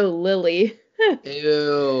 Or no, Lily.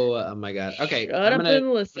 Ew. Oh my god. Okay. I'm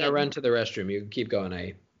gonna run to the restroom. You keep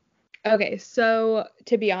going, Okay, so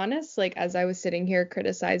to be honest, like as I was sitting here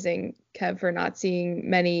criticizing Kev for not seeing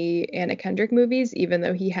many Anna Kendrick movies, even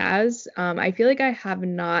though he has, I feel like I have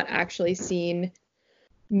not actually seen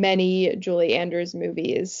many Julie Andrews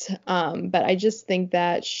movies. But I just think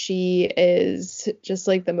that she is just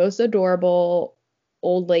like the most adorable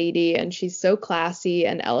old lady, and she's so classy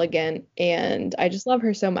and elegant, and I just love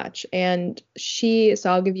her so much. And so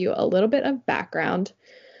I'll give you a little bit of background.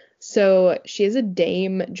 So she is a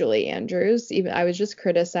Dame Julie Andrews. Even I was just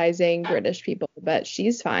criticizing British people, but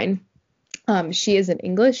she's fine. She is an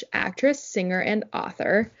English actress, singer, and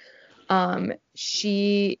author.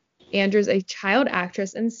 Andrews, a child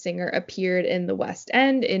actress and singer, appeared in the West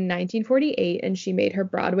End in 1948, and she made her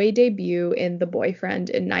Broadway debut in The Boyfriend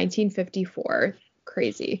in 1954.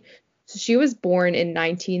 Crazy. So she was born in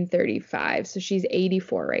 1935, so she's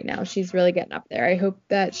 84 right now. She's really getting up there. I hope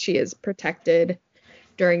that she is protected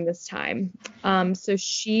during this time. So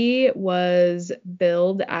she was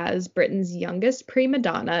billed as Britain's youngest prima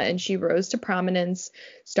donna, and she rose to prominence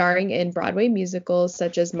starring in Broadway musicals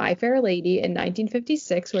such as My Fair Lady in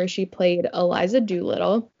 1956, where she played Eliza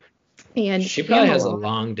Doolittle. And she probably has a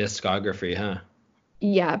long discography, huh?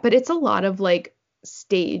 Yeah, but it's a lot of like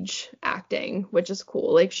stage acting, which is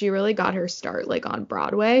cool. Like she really got her start like on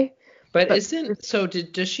Broadway. But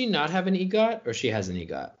does she not have an EGOT, or she has an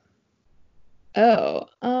EGOT? Oh,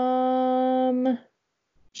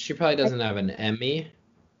 she probably doesn't have an Emmy.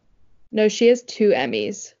 No, she has 2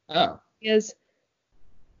 Emmys. Oh. She has,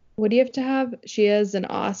 what do you have to have? She has an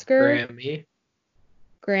Oscar.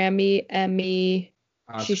 Grammy, Emmy.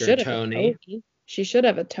 Oscar, Tony. She should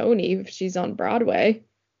have a Tony if she's on Broadway,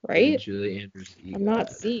 right? Julie Andrews EGOT. I'm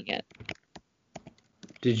not seeing it.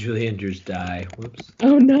 Did Julie Andrews die? Whoops.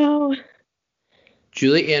 Oh, no.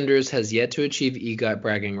 Julie Andrews has yet to achieve EGOT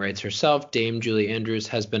bragging rights herself. Dame Julie Andrews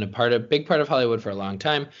has been a big part of Hollywood for a long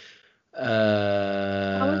time.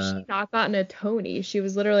 How has she not gotten a Tony? She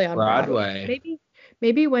was literally on Broadway.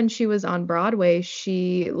 Maybe when she was on Broadway,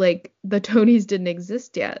 she like the Tonys didn't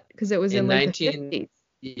exist yet because it was in like the 50s.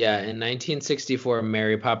 Yeah, in 1964,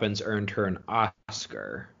 Mary Poppins earned her an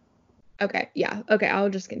Oscar. Okay, yeah. Okay, I'll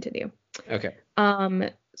just continue. Okay.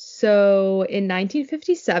 So in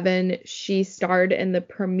 1957, she starred in the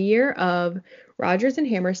premiere of Rodgers and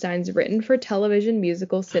Hammerstein's written-for-television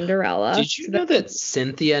musical Cinderella. Did you know that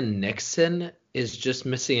Cynthia Nixon is just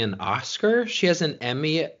missing an Oscar? She has an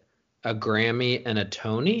Emmy, a Grammy, and a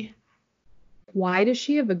Tony. Why does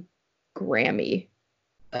she have a Grammy?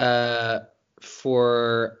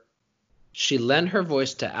 She lent her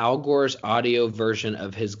voice to Al Gore's audio version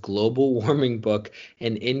of his global warming book,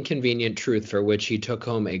 An Inconvenient Truth, for which he took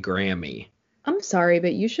home a Grammy. I'm sorry,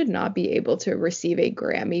 but you should not be able to receive a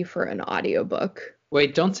Grammy for an audiobook.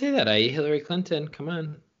 Wait, don't say that, Hillary Clinton. Come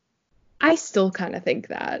on. I still kind of think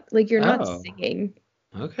that. Like, you're not singing.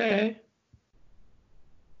 Okay.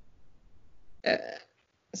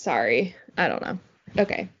 Sorry. I don't know.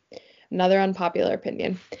 Okay. Another unpopular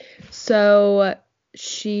opinion. So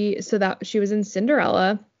she was in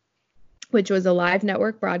Cinderella, which was a live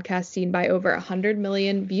network broadcast seen by over 100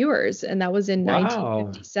 million viewers, and that was in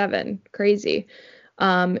 1957. Crazy.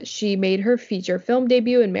 She made her feature film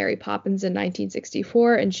debut in Mary Poppins in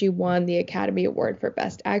 1964, and she won the Academy Award for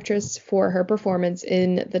Best Actress for her performance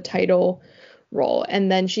in the title role. And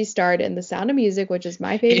then she starred in The Sound of Music, which is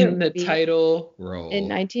my favorite movie. In the title role. In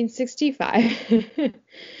 1965,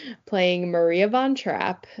 playing Maria von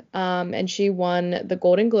Trapp. And she won the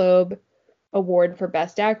Golden Globe Award for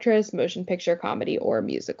Best Actress, Motion Picture, Comedy, or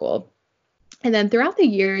Musical. And then throughout the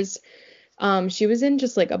years, she was in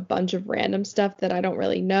just like a bunch of random stuff that I don't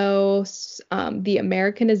really know. The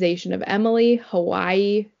Americanization of Emily,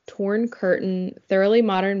 Hawaii, Torn Curtain, Thoroughly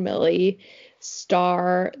Modern Millie,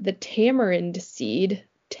 Star, The Tamarind Seed,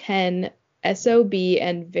 10, SOB,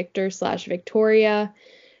 and Victor/Victoria,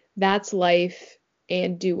 That's Life,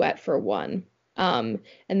 and Duet for One. And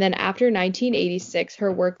then after 1986,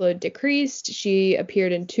 her workload decreased. She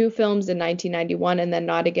appeared in 2 films in 1991 and then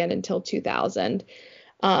not again until 2000.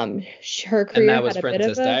 Her career and that was had a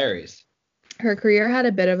Princess bit of Diaries. Her career had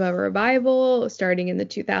a bit of a revival starting in the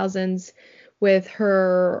 2000s with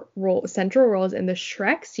her central roles in the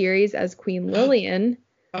Shrek series as Queen Lillian.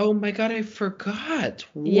 Oh my god, I forgot.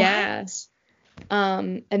 What? Yes.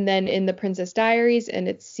 And then in the Princess Diaries and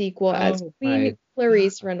its sequel as Queen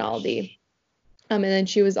Clarice Rinaldi. And then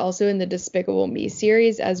she was also in the Despicable Me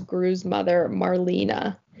series as Gru's mother,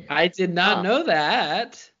 Marlena. I did not know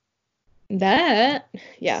that.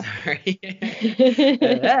 Yeah. Sorry.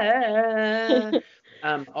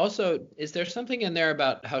 Also, is there something in there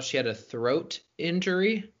about how she had a throat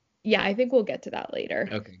injury? Yeah, I think we'll get to that later.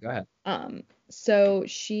 Okay, go ahead. So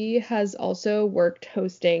she has also worked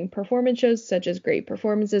hosting performance shows such as Great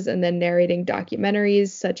Performances and then narrating documentaries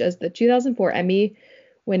such as the 2004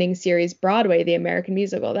 Emmy-winning series Broadway, the American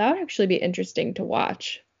Musical. That would actually be interesting to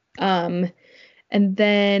watch. And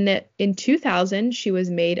then in 2000, she was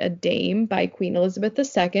made a dame by Queen Elizabeth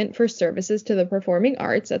II for services to the performing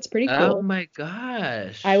arts. That's pretty cool. Oh my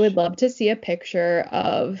gosh. I would love to see a picture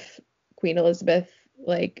of Queen Elizabeth,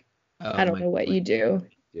 like, I don't know what you do.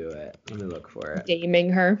 Do it. Let me look for it.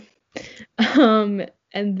 Daming her. And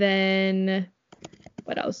then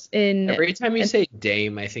what else? Every time you say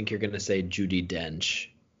dame, I think you're going to say Judi Dench.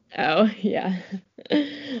 Oh, yeah.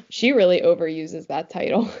 She really overuses that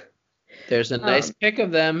title. There's a nice pic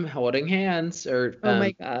of them holding hands or oh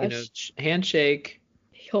my gosh. Handshake.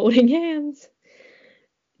 Holding hands.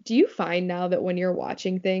 Do you find now that when you're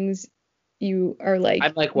watching things, you are like,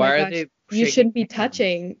 I'm like, why are they? You shouldn't be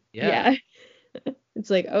touching. Yeah. It's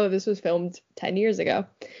like, oh, this was filmed 10 years ago.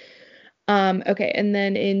 Okay, and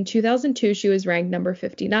then in 2002, she was ranked number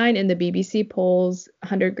 59 in the BBC polls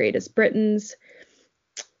 100 Greatest Britons.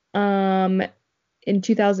 In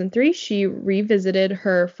 2003, she revisited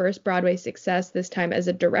her first Broadway success, this time as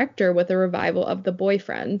a director with a revival of The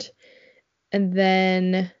Boyfriend. And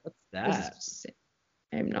then... What's that?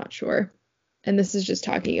 I'm not sure. And this is just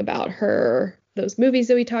talking about those movies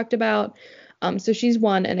that we talked about. So she's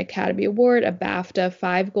won an Academy Award, a BAFTA,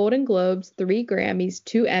 5 Golden Globes, 3 Grammys,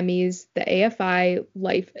 2 Emmys, the AFI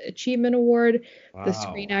Life Achievement Award, the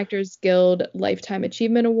Screen Actors Guild Lifetime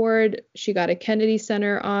Achievement Award. She got a Kennedy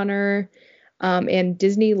Center honor, and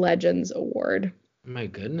Disney Legends Award. My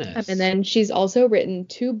goodness. And then she's also written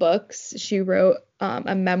 2 books. She wrote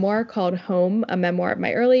a memoir called Home, a memoir of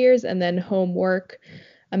my early years, and then Homework,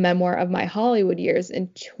 a memoir of my Hollywood years in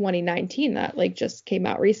 2019 that just came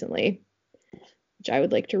out recently, which I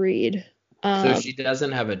would like to read. So she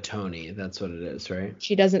doesn't have a Tony. That's what it is, right?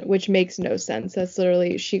 She doesn't, which makes no sense. That's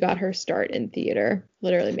literally, she got her start in theater.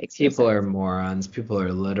 Literally makes no sense. People are morons. People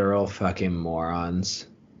are literal fucking morons.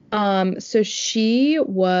 So she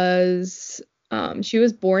was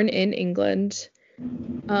born in England.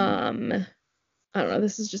 I don't know.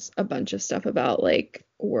 This is just a bunch of stuff about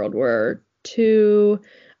World War II.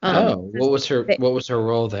 What was her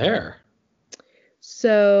role there?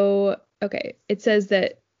 So, okay, it says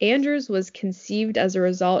that Andrews was conceived as a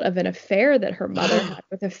result of an affair that her mother had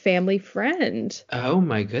with a family friend. Oh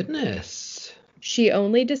my goodness. She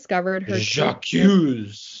only discovered her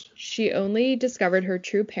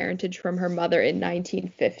true parentage from her mother in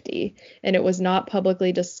 1950, and it was not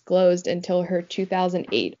publicly disclosed until her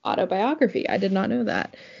 2008 autobiography. I did not know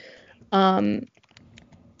that.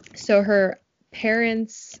 So her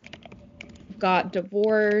parents got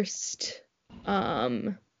divorced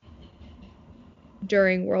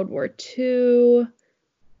during World War II,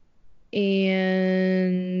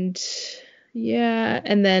 and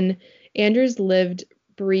then Andrews lived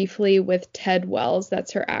briefly with Ted Wells.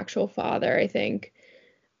 That's her actual father, I think.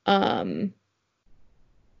 And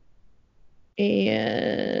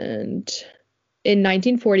in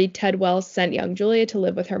 1940, Ted Wells sent young Julia to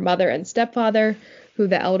live with her mother and stepfather, who who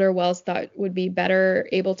the elder Wells thought would be better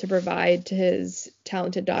able to provide to his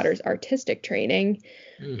talented daughter's artistic training.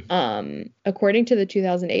 According to the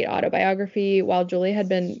 2008 autobiography, while Julie had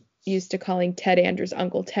been used to calling Ted Andrews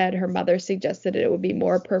Uncle Ted, her mother suggested it would be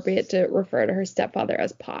more appropriate to refer to her stepfather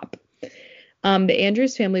as Pop. The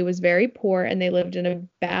Andrews family was very poor and they lived in a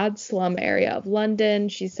bad slum area of London.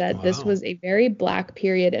 She said, This was a very black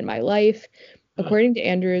period in my life. According to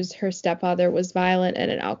Andrews, her stepfather was violent and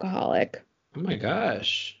an alcoholic. Oh my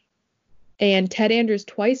gosh. And Ted Andrews,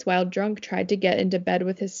 twice while drunk, tried to get into bed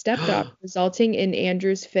with his stepdaughter, resulting in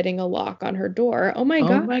Andrews fitting a lock on her door. Oh my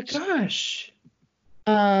gosh.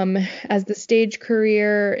 As the stage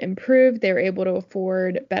career improved, they were able to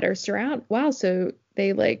afford better surround. Wow, so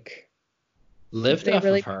they lived off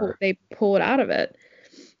of her. They pulled out of it.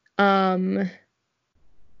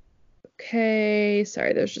 Okay,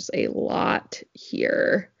 sorry, there's just a lot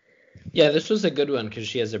here. Yeah, this was a good one because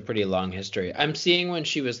she has a pretty long history. I'm seeing when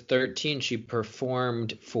she was 13, she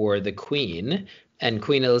performed for the Queen, and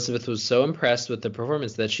Queen Elizabeth was so impressed with the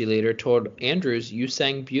performance that she later told Andrews, "You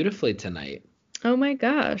sang beautifully tonight." Oh my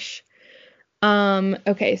gosh.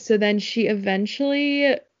 Okay, so then she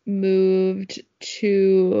eventually moved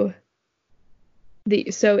to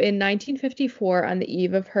so in 1954, on the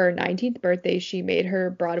eve of her 19th birthday, she made her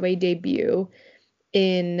Broadway debut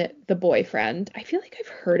in The Boyfriend. I feel like I've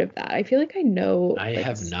heard of that. I feel like I know. I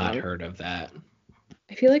have not heard of that.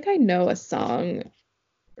 I feel like I know a song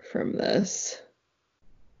from this.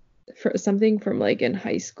 For something from in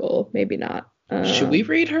high school. Maybe not. Should we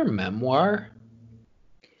read her memoir?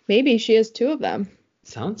 Maybe. She has 2 of them.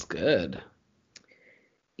 Sounds good.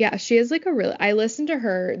 Yeah, she is I listened to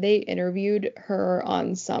her. They interviewed her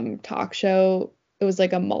on some talk show. It was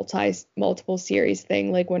a multiple series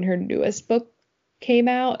thing, when her newest book came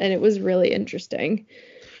out, and it was really interesting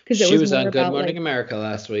because she was on Good Morning America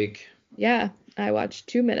last week. Yeah, I watched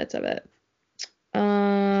 2 minutes of it.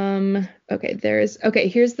 Okay,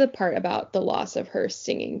 here's the part about the loss of her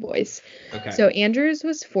singing voice. Okay. So Andrews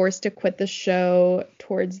was forced to quit the show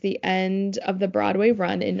towards the end of the Broadway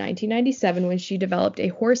run in 1997 when she developed a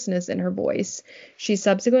hoarseness in her voice. She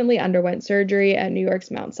subsequently underwent surgery at New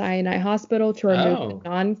York's Mount Sinai Hospital to remove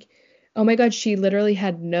Oh my God, she literally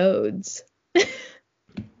had nodes.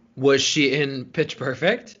 Was she in Pitch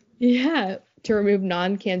Perfect? Yeah, to remove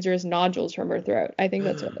non-cancerous nodules from her throat. I think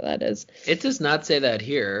that's what that is. It does not say that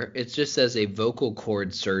here. It just says a vocal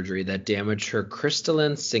cord surgery that damaged her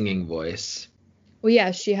crystalline singing voice. Well,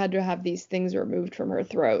 yeah, she had to have these things removed from her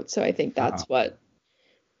throat. So I think that's what.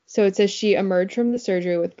 So it says she emerged from the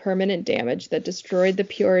surgery with permanent damage that destroyed the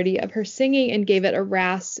purity of her singing and gave a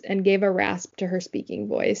rasp to her speaking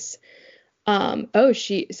voice. So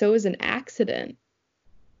it was an accident.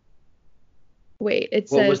 Wait, it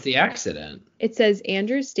says. What was the accident? It says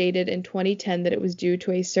Andrews stated in 2010 that it was due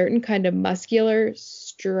to a certain kind of muscular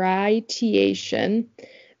striation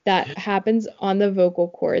that happens on the vocal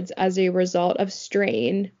cords as a result of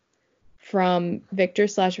strain from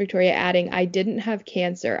Victor/Victoria, adding, "I didn't have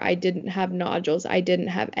cancer. I didn't have nodules. I didn't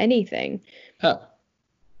have anything." Oh.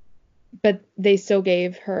 But they still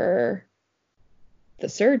gave her the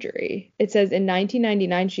surgery. It says in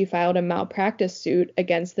 1999 she filed a malpractice suit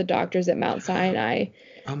against the doctors at Mount Sinai.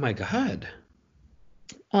 Oh my God.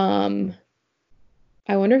 I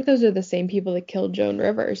wonder if those are the same people that killed Joan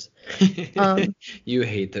Rivers. You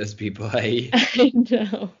hate those people. I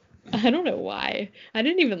know. I don't know why. I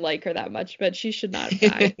didn't even like her that much, but she should not have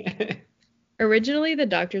died. Originally, the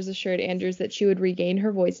doctors assured Andrews that she would regain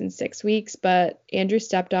her voice in 6 weeks, but Andrews'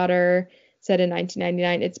 stepdaughter said in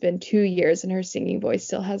 1999, it's been 2 years and her singing voice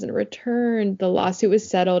still hasn't returned. The lawsuit was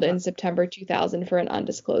settled in September 2000 for an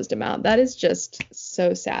undisclosed amount. That is just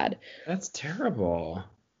so sad. That's terrible.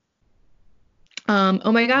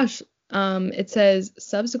 Oh my gosh. It says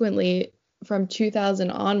subsequently from 2000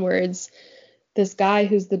 onwards, this guy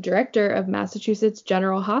who's the director of Massachusetts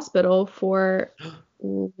General Hospital for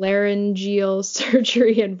laryngeal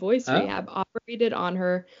surgery and voice rehab operated on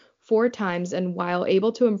her 4 times, and while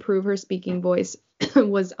able to improve her speaking voice,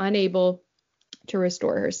 was unable to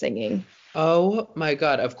restore her singing. Oh my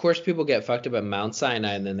God. Of course people get fucked up at Mount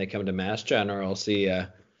Sinai and then they come to Mass General, see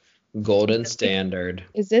a golden standard.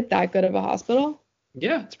 Is it that good of a hospital?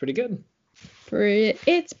 Yeah, it's pretty good.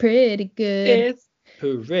 It's pretty good. It's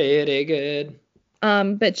pretty good.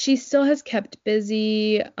 But she still has kept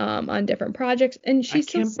busy on different projects, and she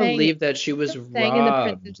still can't believe that she was robbed. Sang in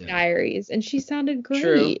the Princess Diaries, and she sounded great.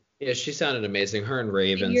 True. Yeah, she sounded amazing. Her and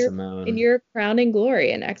Raven-Symoné. In Your Crowning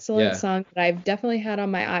Glory, an excellent song that I've definitely had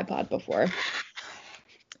on my iPod before.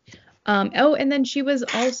 And then she was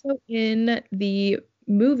also in the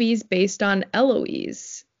movies based on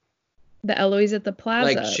Eloise. The Eloise at the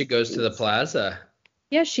Plaza. Like she goes to the plaza.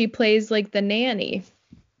 Yeah, she plays like the nanny.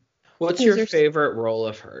 What's your favorite role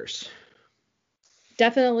of hers?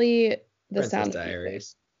 Definitely The Princess Sound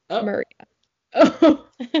Diaries. of Maria. Oh.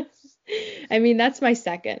 I mean, that's my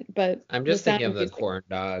second, but I'm just thinking of the corn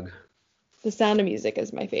dog. The Sound of Music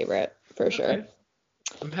is my favorite for sure.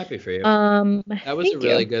 I'm happy for you. That was a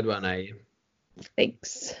really good one, IE.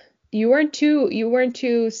 Thanks. You weren't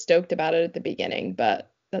too stoked about it at the beginning,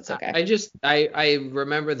 but that's okay. I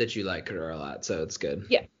remember that you like her a lot, so it's good.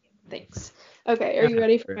 Yeah. Thanks. Okay, are you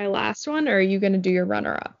ready for my last one, or are you gonna do your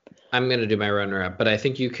runner-up? I'm gonna do my runner-up, but I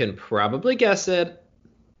think you can probably guess it.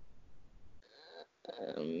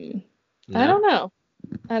 No?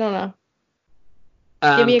 I don't know.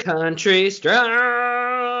 Give me country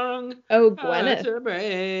strong. Oh, Gwyneth. To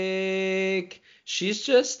break. She's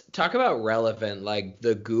just, talk about relevant, like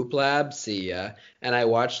the Goop Lab, see ya. And I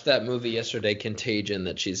watched that movie yesterday, Contagion,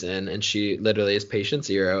 that she's in, and she literally is patient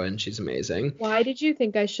zero, and she's amazing. Why did you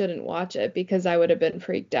think I shouldn't watch it? Because I would have been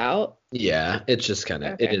freaked out? Yeah, it's just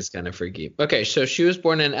it is kind of freaky. Okay, so she was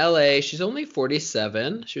born in LA. She's only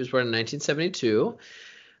 47. She was born in 1972.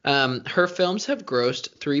 Her films have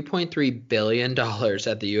grossed $3.3 billion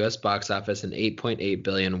at the U.S. box office and $8.8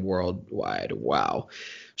 billion worldwide. Wow.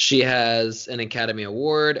 She has an Academy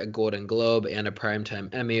Award, a Golden Globe, and a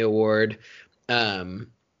Primetime Emmy Award.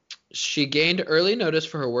 She gained early notice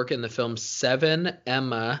for her work in the film Seven,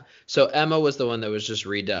 Emma. So Emma was the one that was just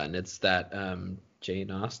redone. It's that Jane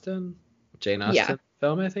Austen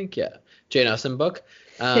film, I think. Yeah. Jane Austen book.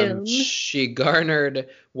 She garnered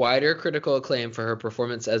wider critical acclaim for her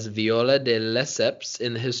performance as Viola de Lesseps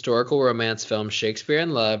in the historical romance film Shakespeare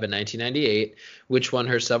in Love in 1998, which won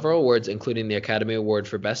her several awards, including the Academy Award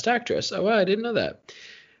for Best Actress. Oh, wow, I didn't know that.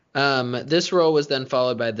 This role was then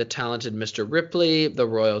followed by The Talented Mr. Ripley, The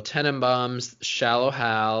Royal Tenenbaums, Shallow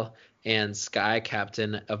Hal, and Sky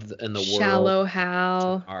Captain in the World Shallow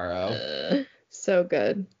Hal. Tomorrow. So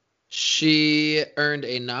good. She earned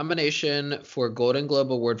a nomination for Golden Globe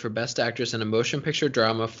Award for Best Actress in a Motion Picture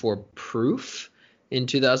Drama for Proof in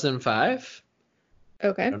 2005.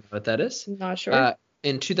 Okay. I don't know what that is. Not sure.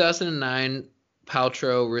 In 2009,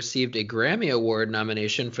 Paltrow received a Grammy Award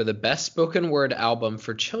nomination for the Best Spoken Word Album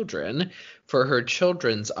for Children for her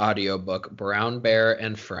children's audiobook Brown Bear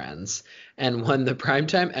and Friends, and won the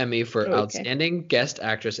Primetime Emmy for Outstanding Guest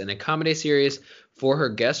Actress in a Comedy Series for her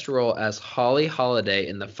guest role as Holly Holiday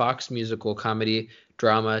in the Fox musical comedy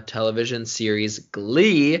drama television series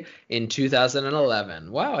Glee in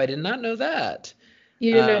 2011. Wow, I did not know that.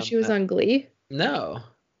 You didn't know she was on Glee? No.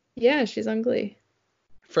 Yeah, she's on Glee.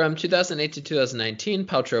 From 2008 to 2019,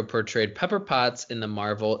 Paltrow portrayed Pepper Potts in the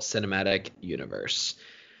Marvel Cinematic Universe.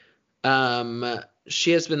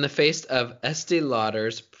 She has been the face of Estee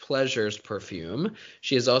Lauder's Pleasures perfume.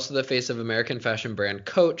 She is also the face of American fashion brand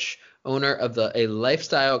Coach, owner of a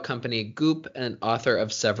lifestyle company Goop, and author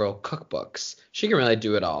of several cookbooks. She can really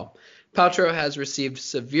do it all. Paltrow has received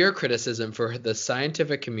severe criticism from the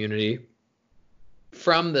scientific community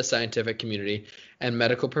and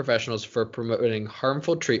medical professionals for promoting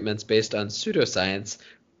harmful treatments based on pseudoscience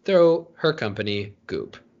through her company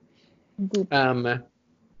Goop.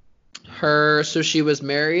 So she was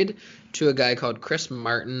married to a guy called Chris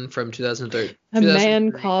Martin from 2003. A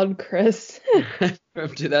man called Chris.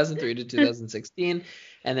 From 2003 to 2016.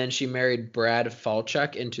 And then she married Brad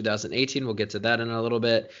Falchuk in 2018. We'll get to that in a little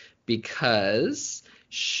bit because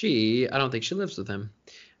I don't think she lives with him.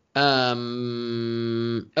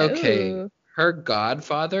 Okay. Ooh. Her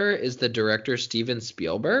godfather is the director Steven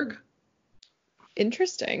Spielberg.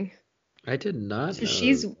 Interesting. I did not know.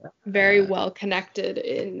 She's very well connected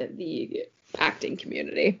in the acting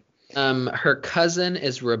community. Her cousin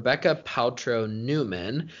is Rebecca Paltrow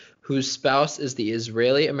Newman, whose spouse is the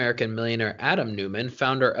Israeli-American millionaire Adam Newman,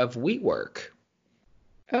 founder of WeWork.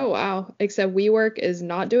 Oh, wow. Except WeWork is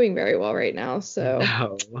not doing very well right now, so.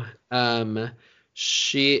 No.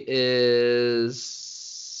 She is...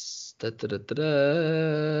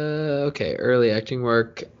 Okay, early acting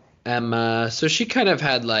work. Emma. So she kind of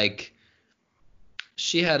had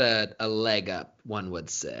she had a leg up, one would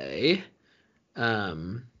say.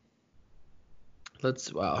 Her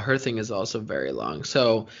thing is also very long.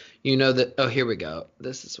 So you know that, here we go.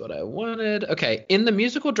 This is what I wanted. Okay. In the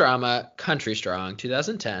musical drama Country Strong,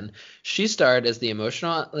 2010, she starred as the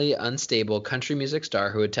emotionally unstable country music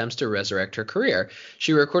star who attempts to resurrect her career.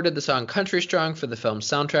 She recorded the song Country Strong for the film's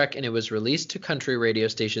soundtrack, and it was released to country radio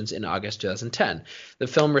stations in August 2010. The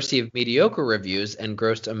film received mediocre reviews and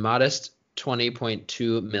grossed a modest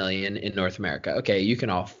 20.2 million in North America. Okay, you can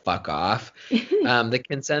all fuck off. The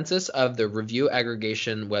consensus of the review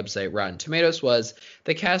aggregation website Rotten Tomatoes was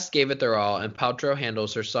the cast gave it their all, and Paltrow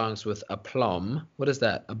handles her songs with aplomb. What is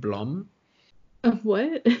that? Aplomb?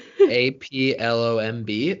 What? Aplomb?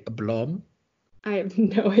 Aplomb? I have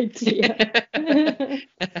no idea.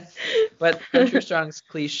 But Country Strong's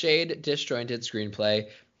cliched, disjointed screenplay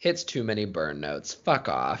hits too many burn notes. Fuck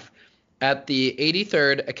off. At the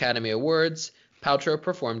 83rd Academy Awards, Paltrow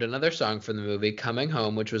performed another song from the movie Coming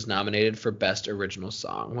Home, which was nominated for Best Original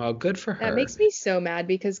Song. Well, good for her. That makes me so mad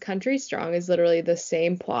because Country Strong is literally the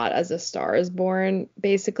same plot as A Star is Born,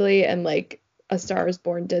 basically, and like A Star is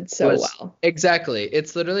Born did so well. Exactly.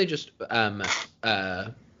 It's literally just what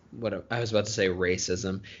I was about to say,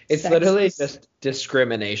 racism. It's Sexist. Literally just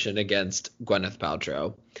discrimination against Gwyneth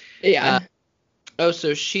Paltrow. Yeah.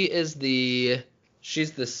 So she's the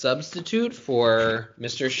substitute for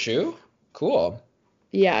Mr. Shu? Cool.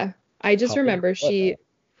 Yeah. I just remember she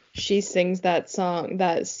sings that song,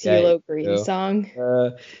 that CeeLo Green song.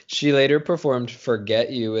 She later performed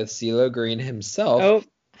Forget You with CeeLo Green himself. Oh.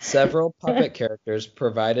 Several puppet characters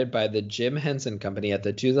provided by the Jim Henson Company at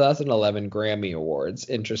the 2011 Grammy Awards.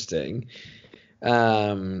 Interesting.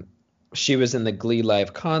 She was in the Glee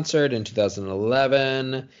Live concert in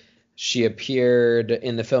 2011. She appeared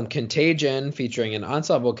in the film Contagion, featuring an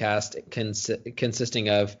ensemble cast consisting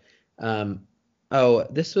of,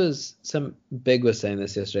 this was, some Big was saying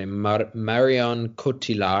this yesterday, Marion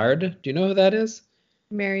Cotillard. Do you know who that is?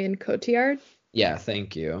 Marion Cotillard? Yeah,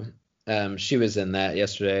 thank you. She was in that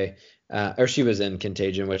yesterday, or she was in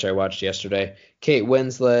Contagion, which I watched yesterday. Kate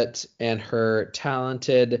Winslet and her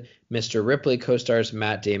talented Mr. Ripley co-stars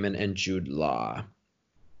Matt Damon and Jude Law.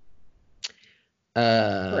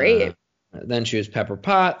 Great. Then she was Pepper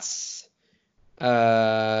Potts.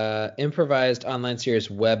 Improvised online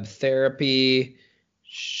series Web Therapy.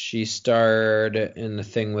 She starred in the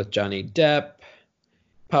thing with Johnny Depp.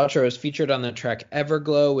 Paltrow was featured on the track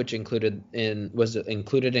Everglow, which was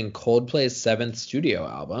included in Coldplay's 7th studio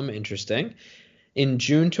album. Interesting. In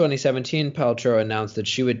June 2017, Paltrow announced that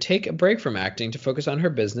she would take a break from acting to focus on her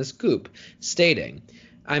business Goop, stating,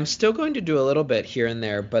 "I'm still going to do a little bit here and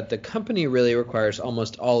there, but the company really requires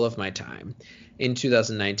almost all of my time." In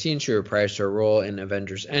 2019, she reprised her role in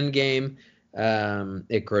Avengers Endgame.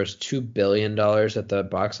 It grossed $2 billion at the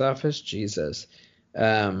box office. Jesus.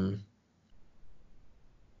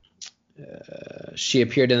 She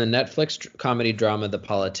appeared in the Netflix comedy drama The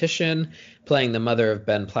Politician, playing the mother of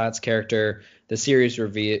Ben Platt's character. The series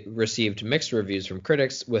received mixed reviews from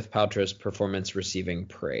critics, with Paltrow's performance receiving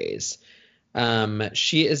praise.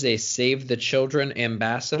 She is a Save the Children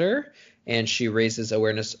ambassador, and she raises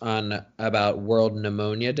awareness about World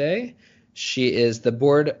Pneumonia Day. She is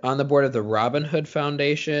on the board of the Robin Hood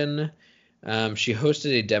Foundation. She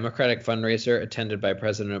hosted a Democratic fundraiser attended by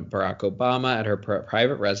President Barack Obama at her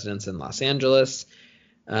private residence in Los Angeles.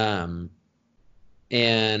 In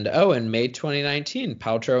May 2019,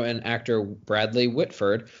 Paltrow and actor Bradley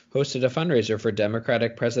Whitford hosted a fundraiser for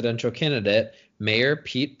Democratic presidential candidate Mayor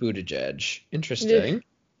Pete Buttigieg. Interesting.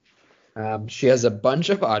 She has a bunch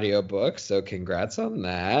of audiobooks, so congrats on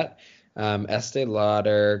that. Estee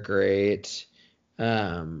Lauder, great.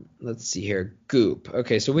 Let's see here. Goop.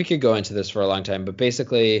 Okay, so we could go into this for a long time, but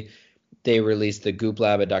basically they released the Goop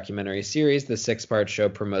Lab, a documentary series. The 6-part show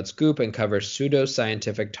promotes Goop and covers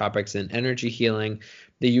pseudo-scientific topics in energy healing,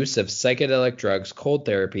 the use of psychedelic drugs, cold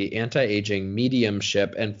therapy, anti-aging,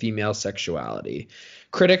 mediumship, and female sexuality.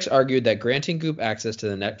 Critics argued that granting Goop access to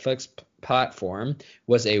the Netflix platform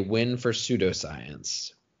was a win for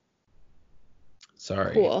pseudoscience.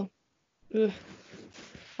 Sorry. Cool. Ugh.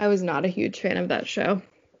 I was not a huge fan of that show.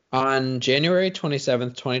 On January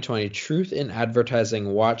 27th, 2020, Truth in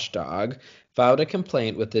Advertising Watchdog filed a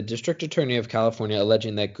complaint with the District Attorney of California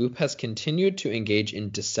alleging that Goop has continued to engage in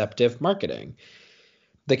deceptive marketing.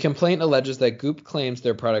 The complaint alleges that Goop claims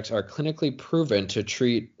their products are clinically proven to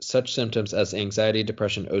treat such symptoms as anxiety,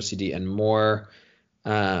 depression, OCD, and more.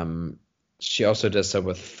 She also does so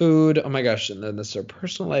with food. Oh my gosh, and then this is her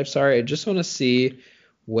personal life. Sorry, I just want to see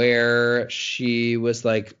where she was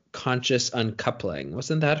like conscious uncoupling.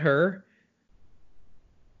 Wasn't that her?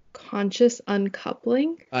 Conscious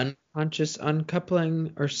uncoupling? Unconscious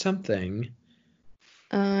uncoupling or something.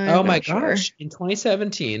 Oh my gosh. In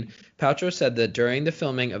 2017, Paltrow said that during the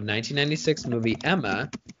filming of 1996 movie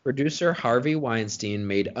Emma, producer Harvey Weinstein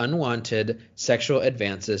made unwanted sexual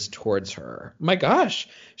advances towards her. Oh my gosh.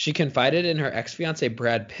 She confided in her ex-fiancé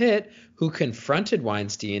Brad Pitt, who confronted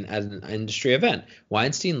Weinstein at an industry event.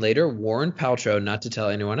 Weinstein later warned Paltrow not to tell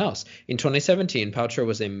anyone else. In 2017, Paltrow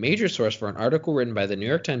was a major source for an article written by the New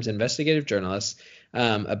York Times investigative journalist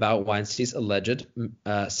about Weinstein's alleged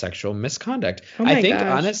sexual misconduct. Oh my I think,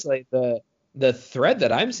 gosh. honestly, the thread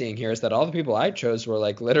that I'm seeing here is that all the people I chose were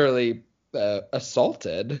like literally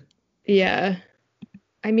assaulted. Yeah.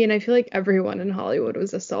 I mean, I feel like everyone in Hollywood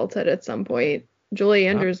was assaulted at some point. Julie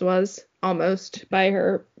Andrews was almost by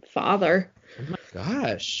her father. Oh my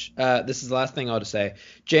gosh. This is the last thing I'll just say.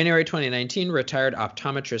 January 2019, retired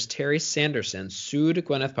optometrist Terry Sanderson sued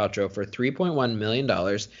Gwyneth Paltrow for $3.1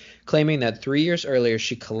 million, claiming that 3 years earlier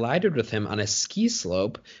she collided with him on a ski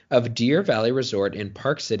slope of Deer Valley Resort in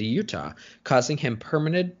Park City, Utah, causing him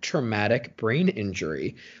permanent traumatic brain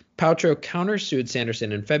injury. Paltrow countersued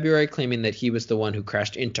Sanderson in February, claiming that he was the one who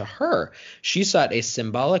crashed into her. She sought a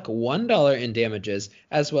symbolic $1 in damages,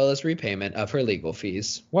 as well as repayment of her legal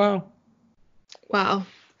fees. Wow. Wow.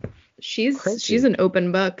 She's Crazy. an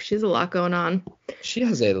open book. She's a lot going on. She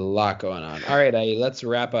has a lot going on. All right, Ayi, let's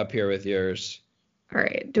wrap up here with yours. All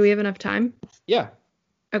right. Do we have enough time? Yeah.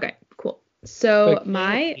 Okay, cool. So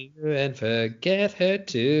Forget you and forget her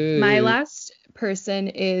too. my last person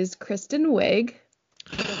is Kristen Wiig.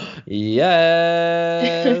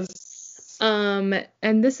 Yes.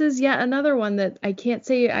 And this is yet another one that I can't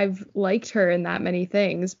say I've liked her in that many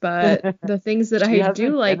things, but the things that I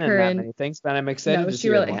do like her in. Many things, but I'm excited No, to she see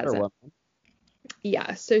really Wonder hasn't. Woman.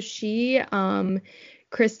 Yeah, so she,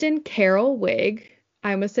 Kristen Carol Wiig,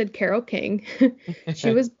 I almost said Carol King. She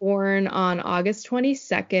was born on August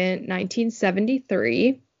 22nd,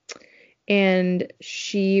 1973. And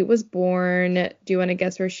she was born, do you want to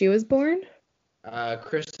guess where she was born?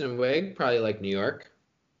 Kristen Wiig, probably like New York.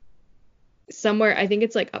 Somewhere, I think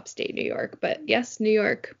it's like upstate New York, but yes, New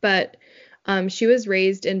York. But she was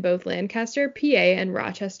raised in both Lancaster, PA, and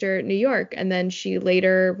Rochester, New York. And then she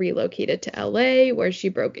later relocated to LA, where she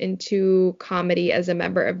broke into comedy as a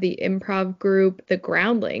member of the improv group The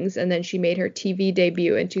Groundlings. And then she made her TV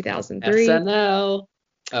debut in 2003. SNL.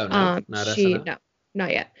 Oh, no, not SNL. No,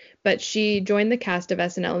 not yet. But she joined the cast of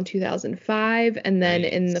SNL in 2005. And then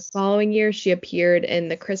in the following year, she appeared in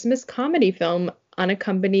the Christmas comedy film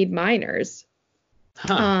Unaccompanied Minors.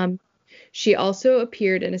 She also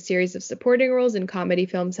appeared in a series of supporting roles in comedy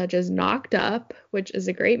films such as Knocked Up, which is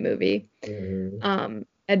a great movie,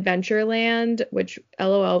 Adventureland, which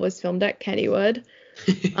LOL was filmed at Kennywood,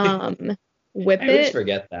 Whip I always It,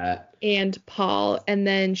 forget that. and Paul. And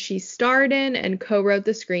then she starred in and co-wrote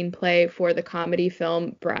the screenplay for the comedy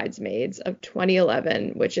film Bridesmaids of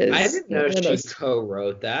 2011, which is... I didn't know she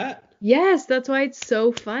co-wrote that. Yes, that's why it's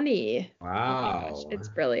so funny. Wow. Oh my gosh, it's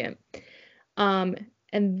brilliant.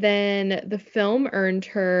 And then the film earned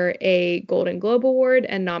her a Golden Globe Award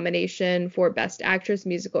and nomination for Best Actress,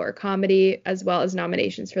 Musical or Comedy, as well as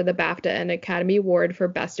nominations for the BAFTA and Academy Award for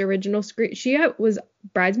Best Original Screen.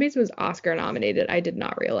 Bridesmaids was Oscar nominated. I did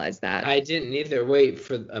not realize that. I didn't either. Wait,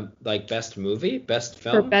 for like best movie, best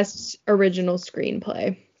film? For Best Original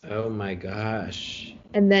Screenplay. Oh my gosh.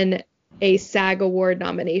 And then a SAG Award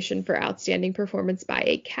nomination for Outstanding Performance by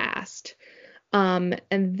a Cast. And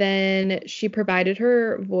then she provided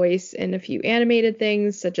her voice in a few animated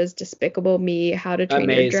things such as Despicable Me, How to Train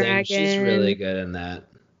Your Dragon. She's really good in that.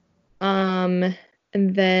 And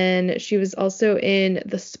then she was also in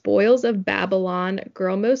The Spoils of Babylon,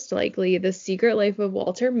 Girl Most Likely, The Secret Life of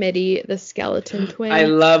Walter Mitty, The Skeleton Twins. I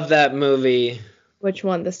love that movie. Which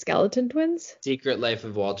one? The Skeleton Twins? Secret Life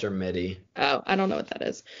of Walter Mitty. Oh, I don't know what that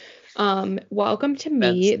is. Welcome to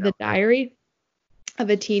Me, The Diary of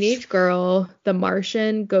a Teenage Girl, The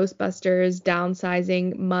Martian, Ghostbusters,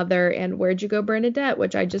 Downsizing, Mother, and Where'd You Go, Bernadette,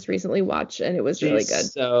 which I just recently watched, and it was really good.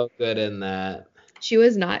 So good in that. She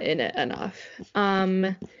was not in it enough.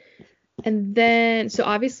 And then, so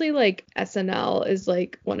obviously, like, SNL is,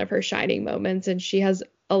 like, one of her shining moments, and she has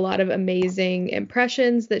a lot of amazing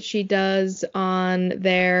impressions that she does on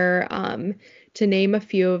there. To name a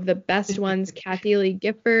few of the best ones, Kathy Lee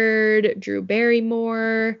Gifford, Drew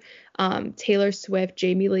Barrymore, Taylor Swift,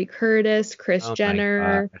 Jamie Lee Curtis, Kris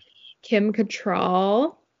Jenner, Kim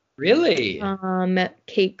Cattrall. Really?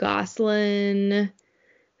 Kate Gosselin.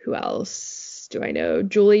 Who else do I know?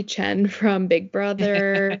 Julie Chen from Big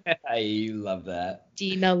Brother. You love that.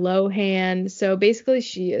 Dina Lohan. So basically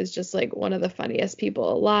she is just like one of the funniest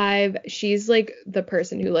people alive. She's like the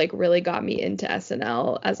person who like really got me into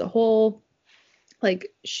SNL as a whole.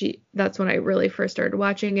 Like that's when I really first started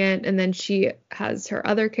watching it. And then she has her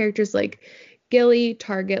other characters like Gilly,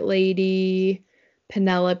 Target Lady,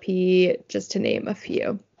 Penelope, just to name a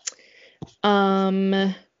few.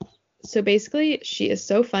 So basically, she is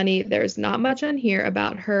so funny. There's not much on here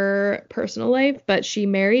about her personal life, but she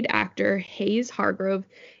married actor Hayes Hargrove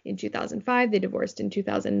in 2005. They divorced in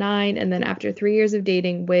 2009. And then after 3 years of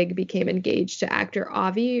dating, Wig became engaged to actor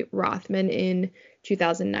Avi Rothman in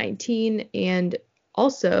 2019. And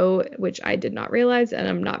also, which I did not realize and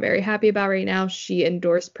I'm not very happy about right now, she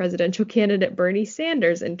endorsed presidential candidate Bernie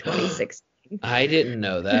Sanders in 2016. I didn't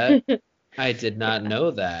know that. I did not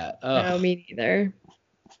know that. No, Ugh. me neither.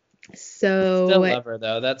 So Still love her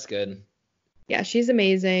though. That's good. yeah, she's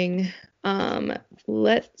amazing.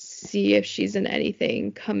 Let's see if she's in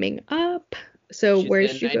anything coming up. So She's where in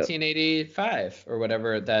did she go? 1985 or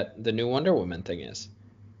whatever that the new Wonder Woman thing is.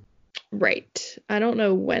 Right. I don't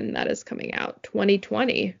know when that is coming out.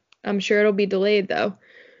 2020. I'm sure it'll be delayed though.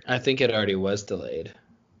 I think it already was delayed.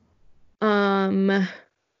 A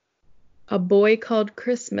Boy Called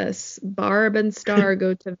Christmas. Barb and Star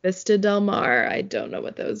go to Vista Del Mar. I don't know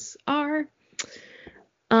what those are.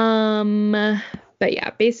 But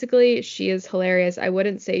yeah, basically she is hilarious. I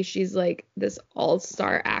wouldn't say she's like this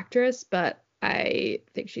all-star actress, but I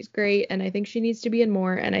think she's great and I think she needs to be in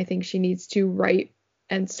more and I think she needs to write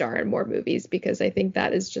and star in more movies because I think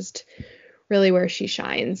that is just really where she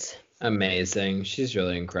shines. Amazing. She's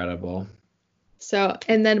really incredible. So,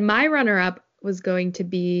 and then my runner-up was going to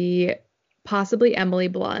be possibly Emily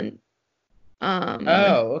Blunt.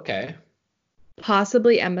 Oh, okay.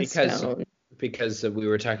 Possibly Emma Stone. Because we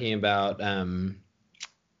were talking about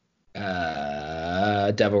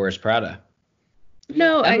Devil Wears Prada.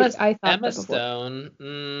 No, I thought Emma that before. Stone,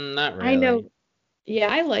 not really. I know. Yeah,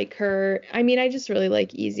 I like her. I mean, I just really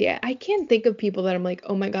like Easy. I can't think of people that I'm like,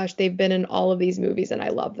 oh my gosh, they've been in all of these movies and I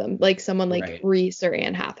love them. Like someone like Right. Reese or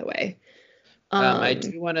Anne Hathaway. I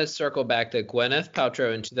do want to circle back to Gwyneth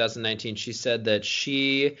Paltrow in 2019. She said that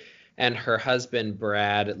she and her husband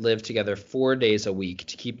Brad live together 4 days a week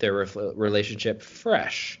to keep their relationship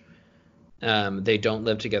fresh. They don't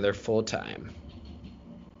live together full time.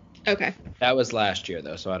 Okay. That was last year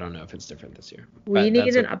though, so I don't know if it's different this year. We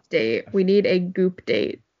need an update. We need a Goop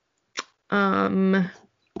date. All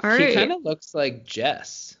right. He kind of looks like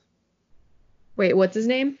Jess. Wait, what's his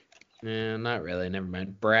name? Not really. Never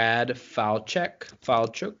mind. Brad Falchuk.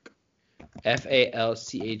 Falchuk.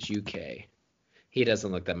 He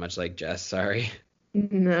doesn't look that much like Jess. Sorry.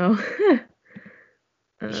 No.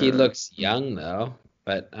 He looks young though,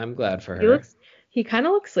 but I'm glad for her. He kind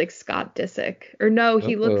of looks like Scott Disick. Or no,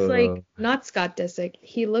 he looks like not Scott Disick.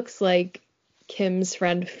 He looks like Kim's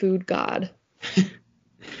friend Food God.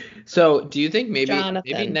 So, do you think maybe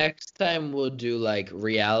Jonathan. next time we'll do like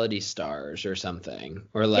reality stars or something,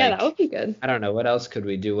 or like Yeah, that would be good. I don't know, what else could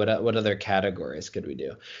we do? What other categories could we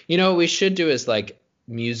do? You know, what we should do is like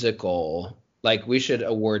musical. Like we should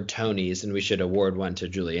award Tonys and we should award one to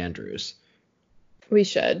Julie Andrews. We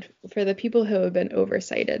should for the people who have been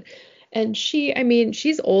oversighted. And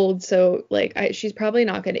she's old, so like she's probably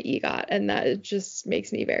not going to EGOT, and that just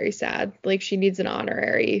makes me very sad. Like she needs an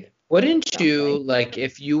honorary. Wouldn't you, like,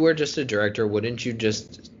 if you were just a director, wouldn't you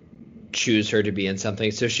just choose her to be in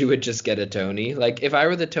something so she would just get a Tony? Like, if I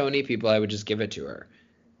were the Tony people, I would just give it to her.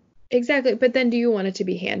 Exactly. But then do you want it to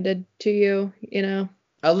be handed to you, you know?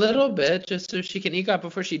 A little bit, just so she can EGOT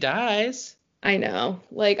before she dies. I know.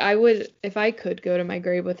 Like, I would, if I could go to my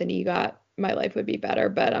grave with an EGOT, my life would be better,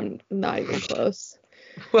 but I'm not even close.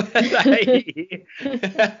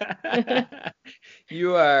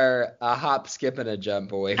 You are a hop, skip, and a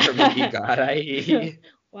jump away from an EGOT.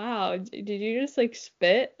 Wow, did you just like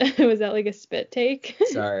spit? Was that like a spit take?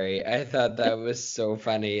 Sorry, I thought that was so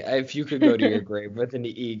funny. If you could go to your grave with an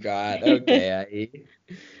EGOT, okay.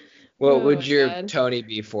 What would your Tony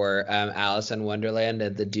be for? Alice in Wonderland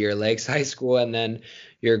at the Deer Lakes High School, and then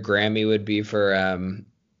your Grammy would be for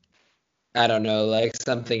I don't know, like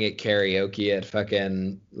something at karaoke at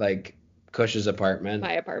fucking like Cush's apartment.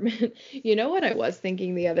 My apartment. You know what I was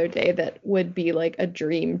thinking the other day that would be like a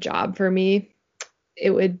dream job for me?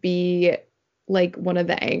 It would be like one of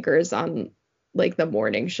the anchors on like the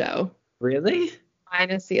morning show. Really?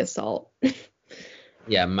 Minus the assault.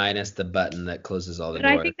 Yeah, minus the button that closes all the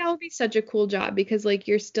doors. But I think that would be such a cool job because like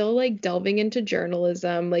you're still like delving into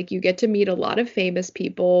journalism. Like you get to meet a lot of famous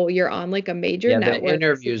people. You're on like a major network. The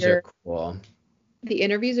interviews are cool. The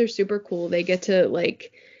interviews are super cool. They get to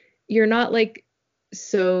like, you're not like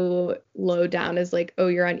so low down as like, oh,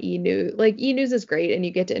 you're on E! News. Like E! News is great and you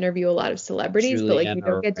get to interview a lot of celebrities, but like you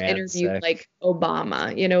don't get to interview like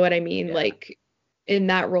Obama. You know what I mean? Yeah. Like in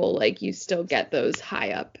that role, like you still get those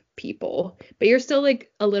high up people, but you're still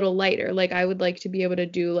like a little lighter. Like I would like to be able to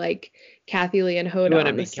do like Kathy Lee and Hoda. You want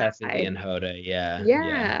to be Kathy Lee and Hoda, yeah.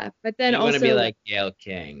 Yeah, but then you also want to be like Gayle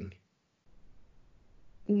King.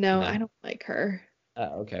 No, No. I don't like her.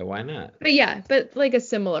 Oh, okay. Why not? But yeah, but like a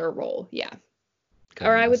similar role, yeah.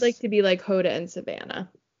 Or I would like Goodness. to be like Hoda and Savannah.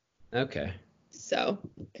 Okay. So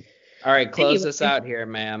All right, close anyway, this out here,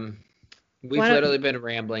 ma'am. We've why don't literally been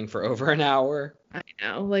rambling for over an hour. I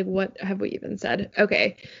know, like what have we even said?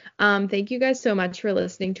 Okay. Thank you guys so much for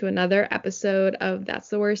listening to another episode of That's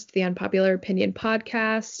the Worst, the Unpopular Opinion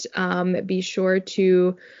podcast. Be sure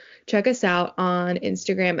to check us out on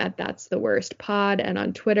Instagram at That's the Worst Pod and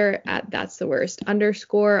on Twitter at That's the Worst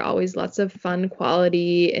 _. Always lots of fun,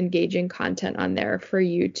 quality, engaging content on there for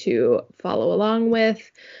you to follow along with.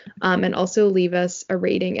 And also leave us a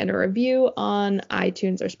rating and a review on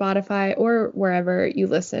iTunes or Spotify or wherever you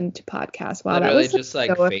listen to podcasts. Wow, Literally that was just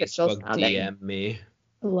like so official Facebook sounding. DM me.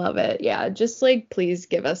 Love it. Yeah, just like please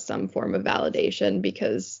give us some form of validation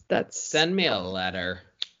because that's Send me a letter.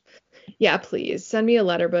 Yeah, please send me a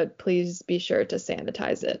letter, but please be sure to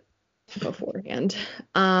sanitize it beforehand.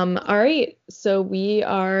 All right, so we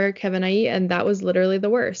are Kevin and I, and that was literally the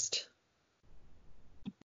worst.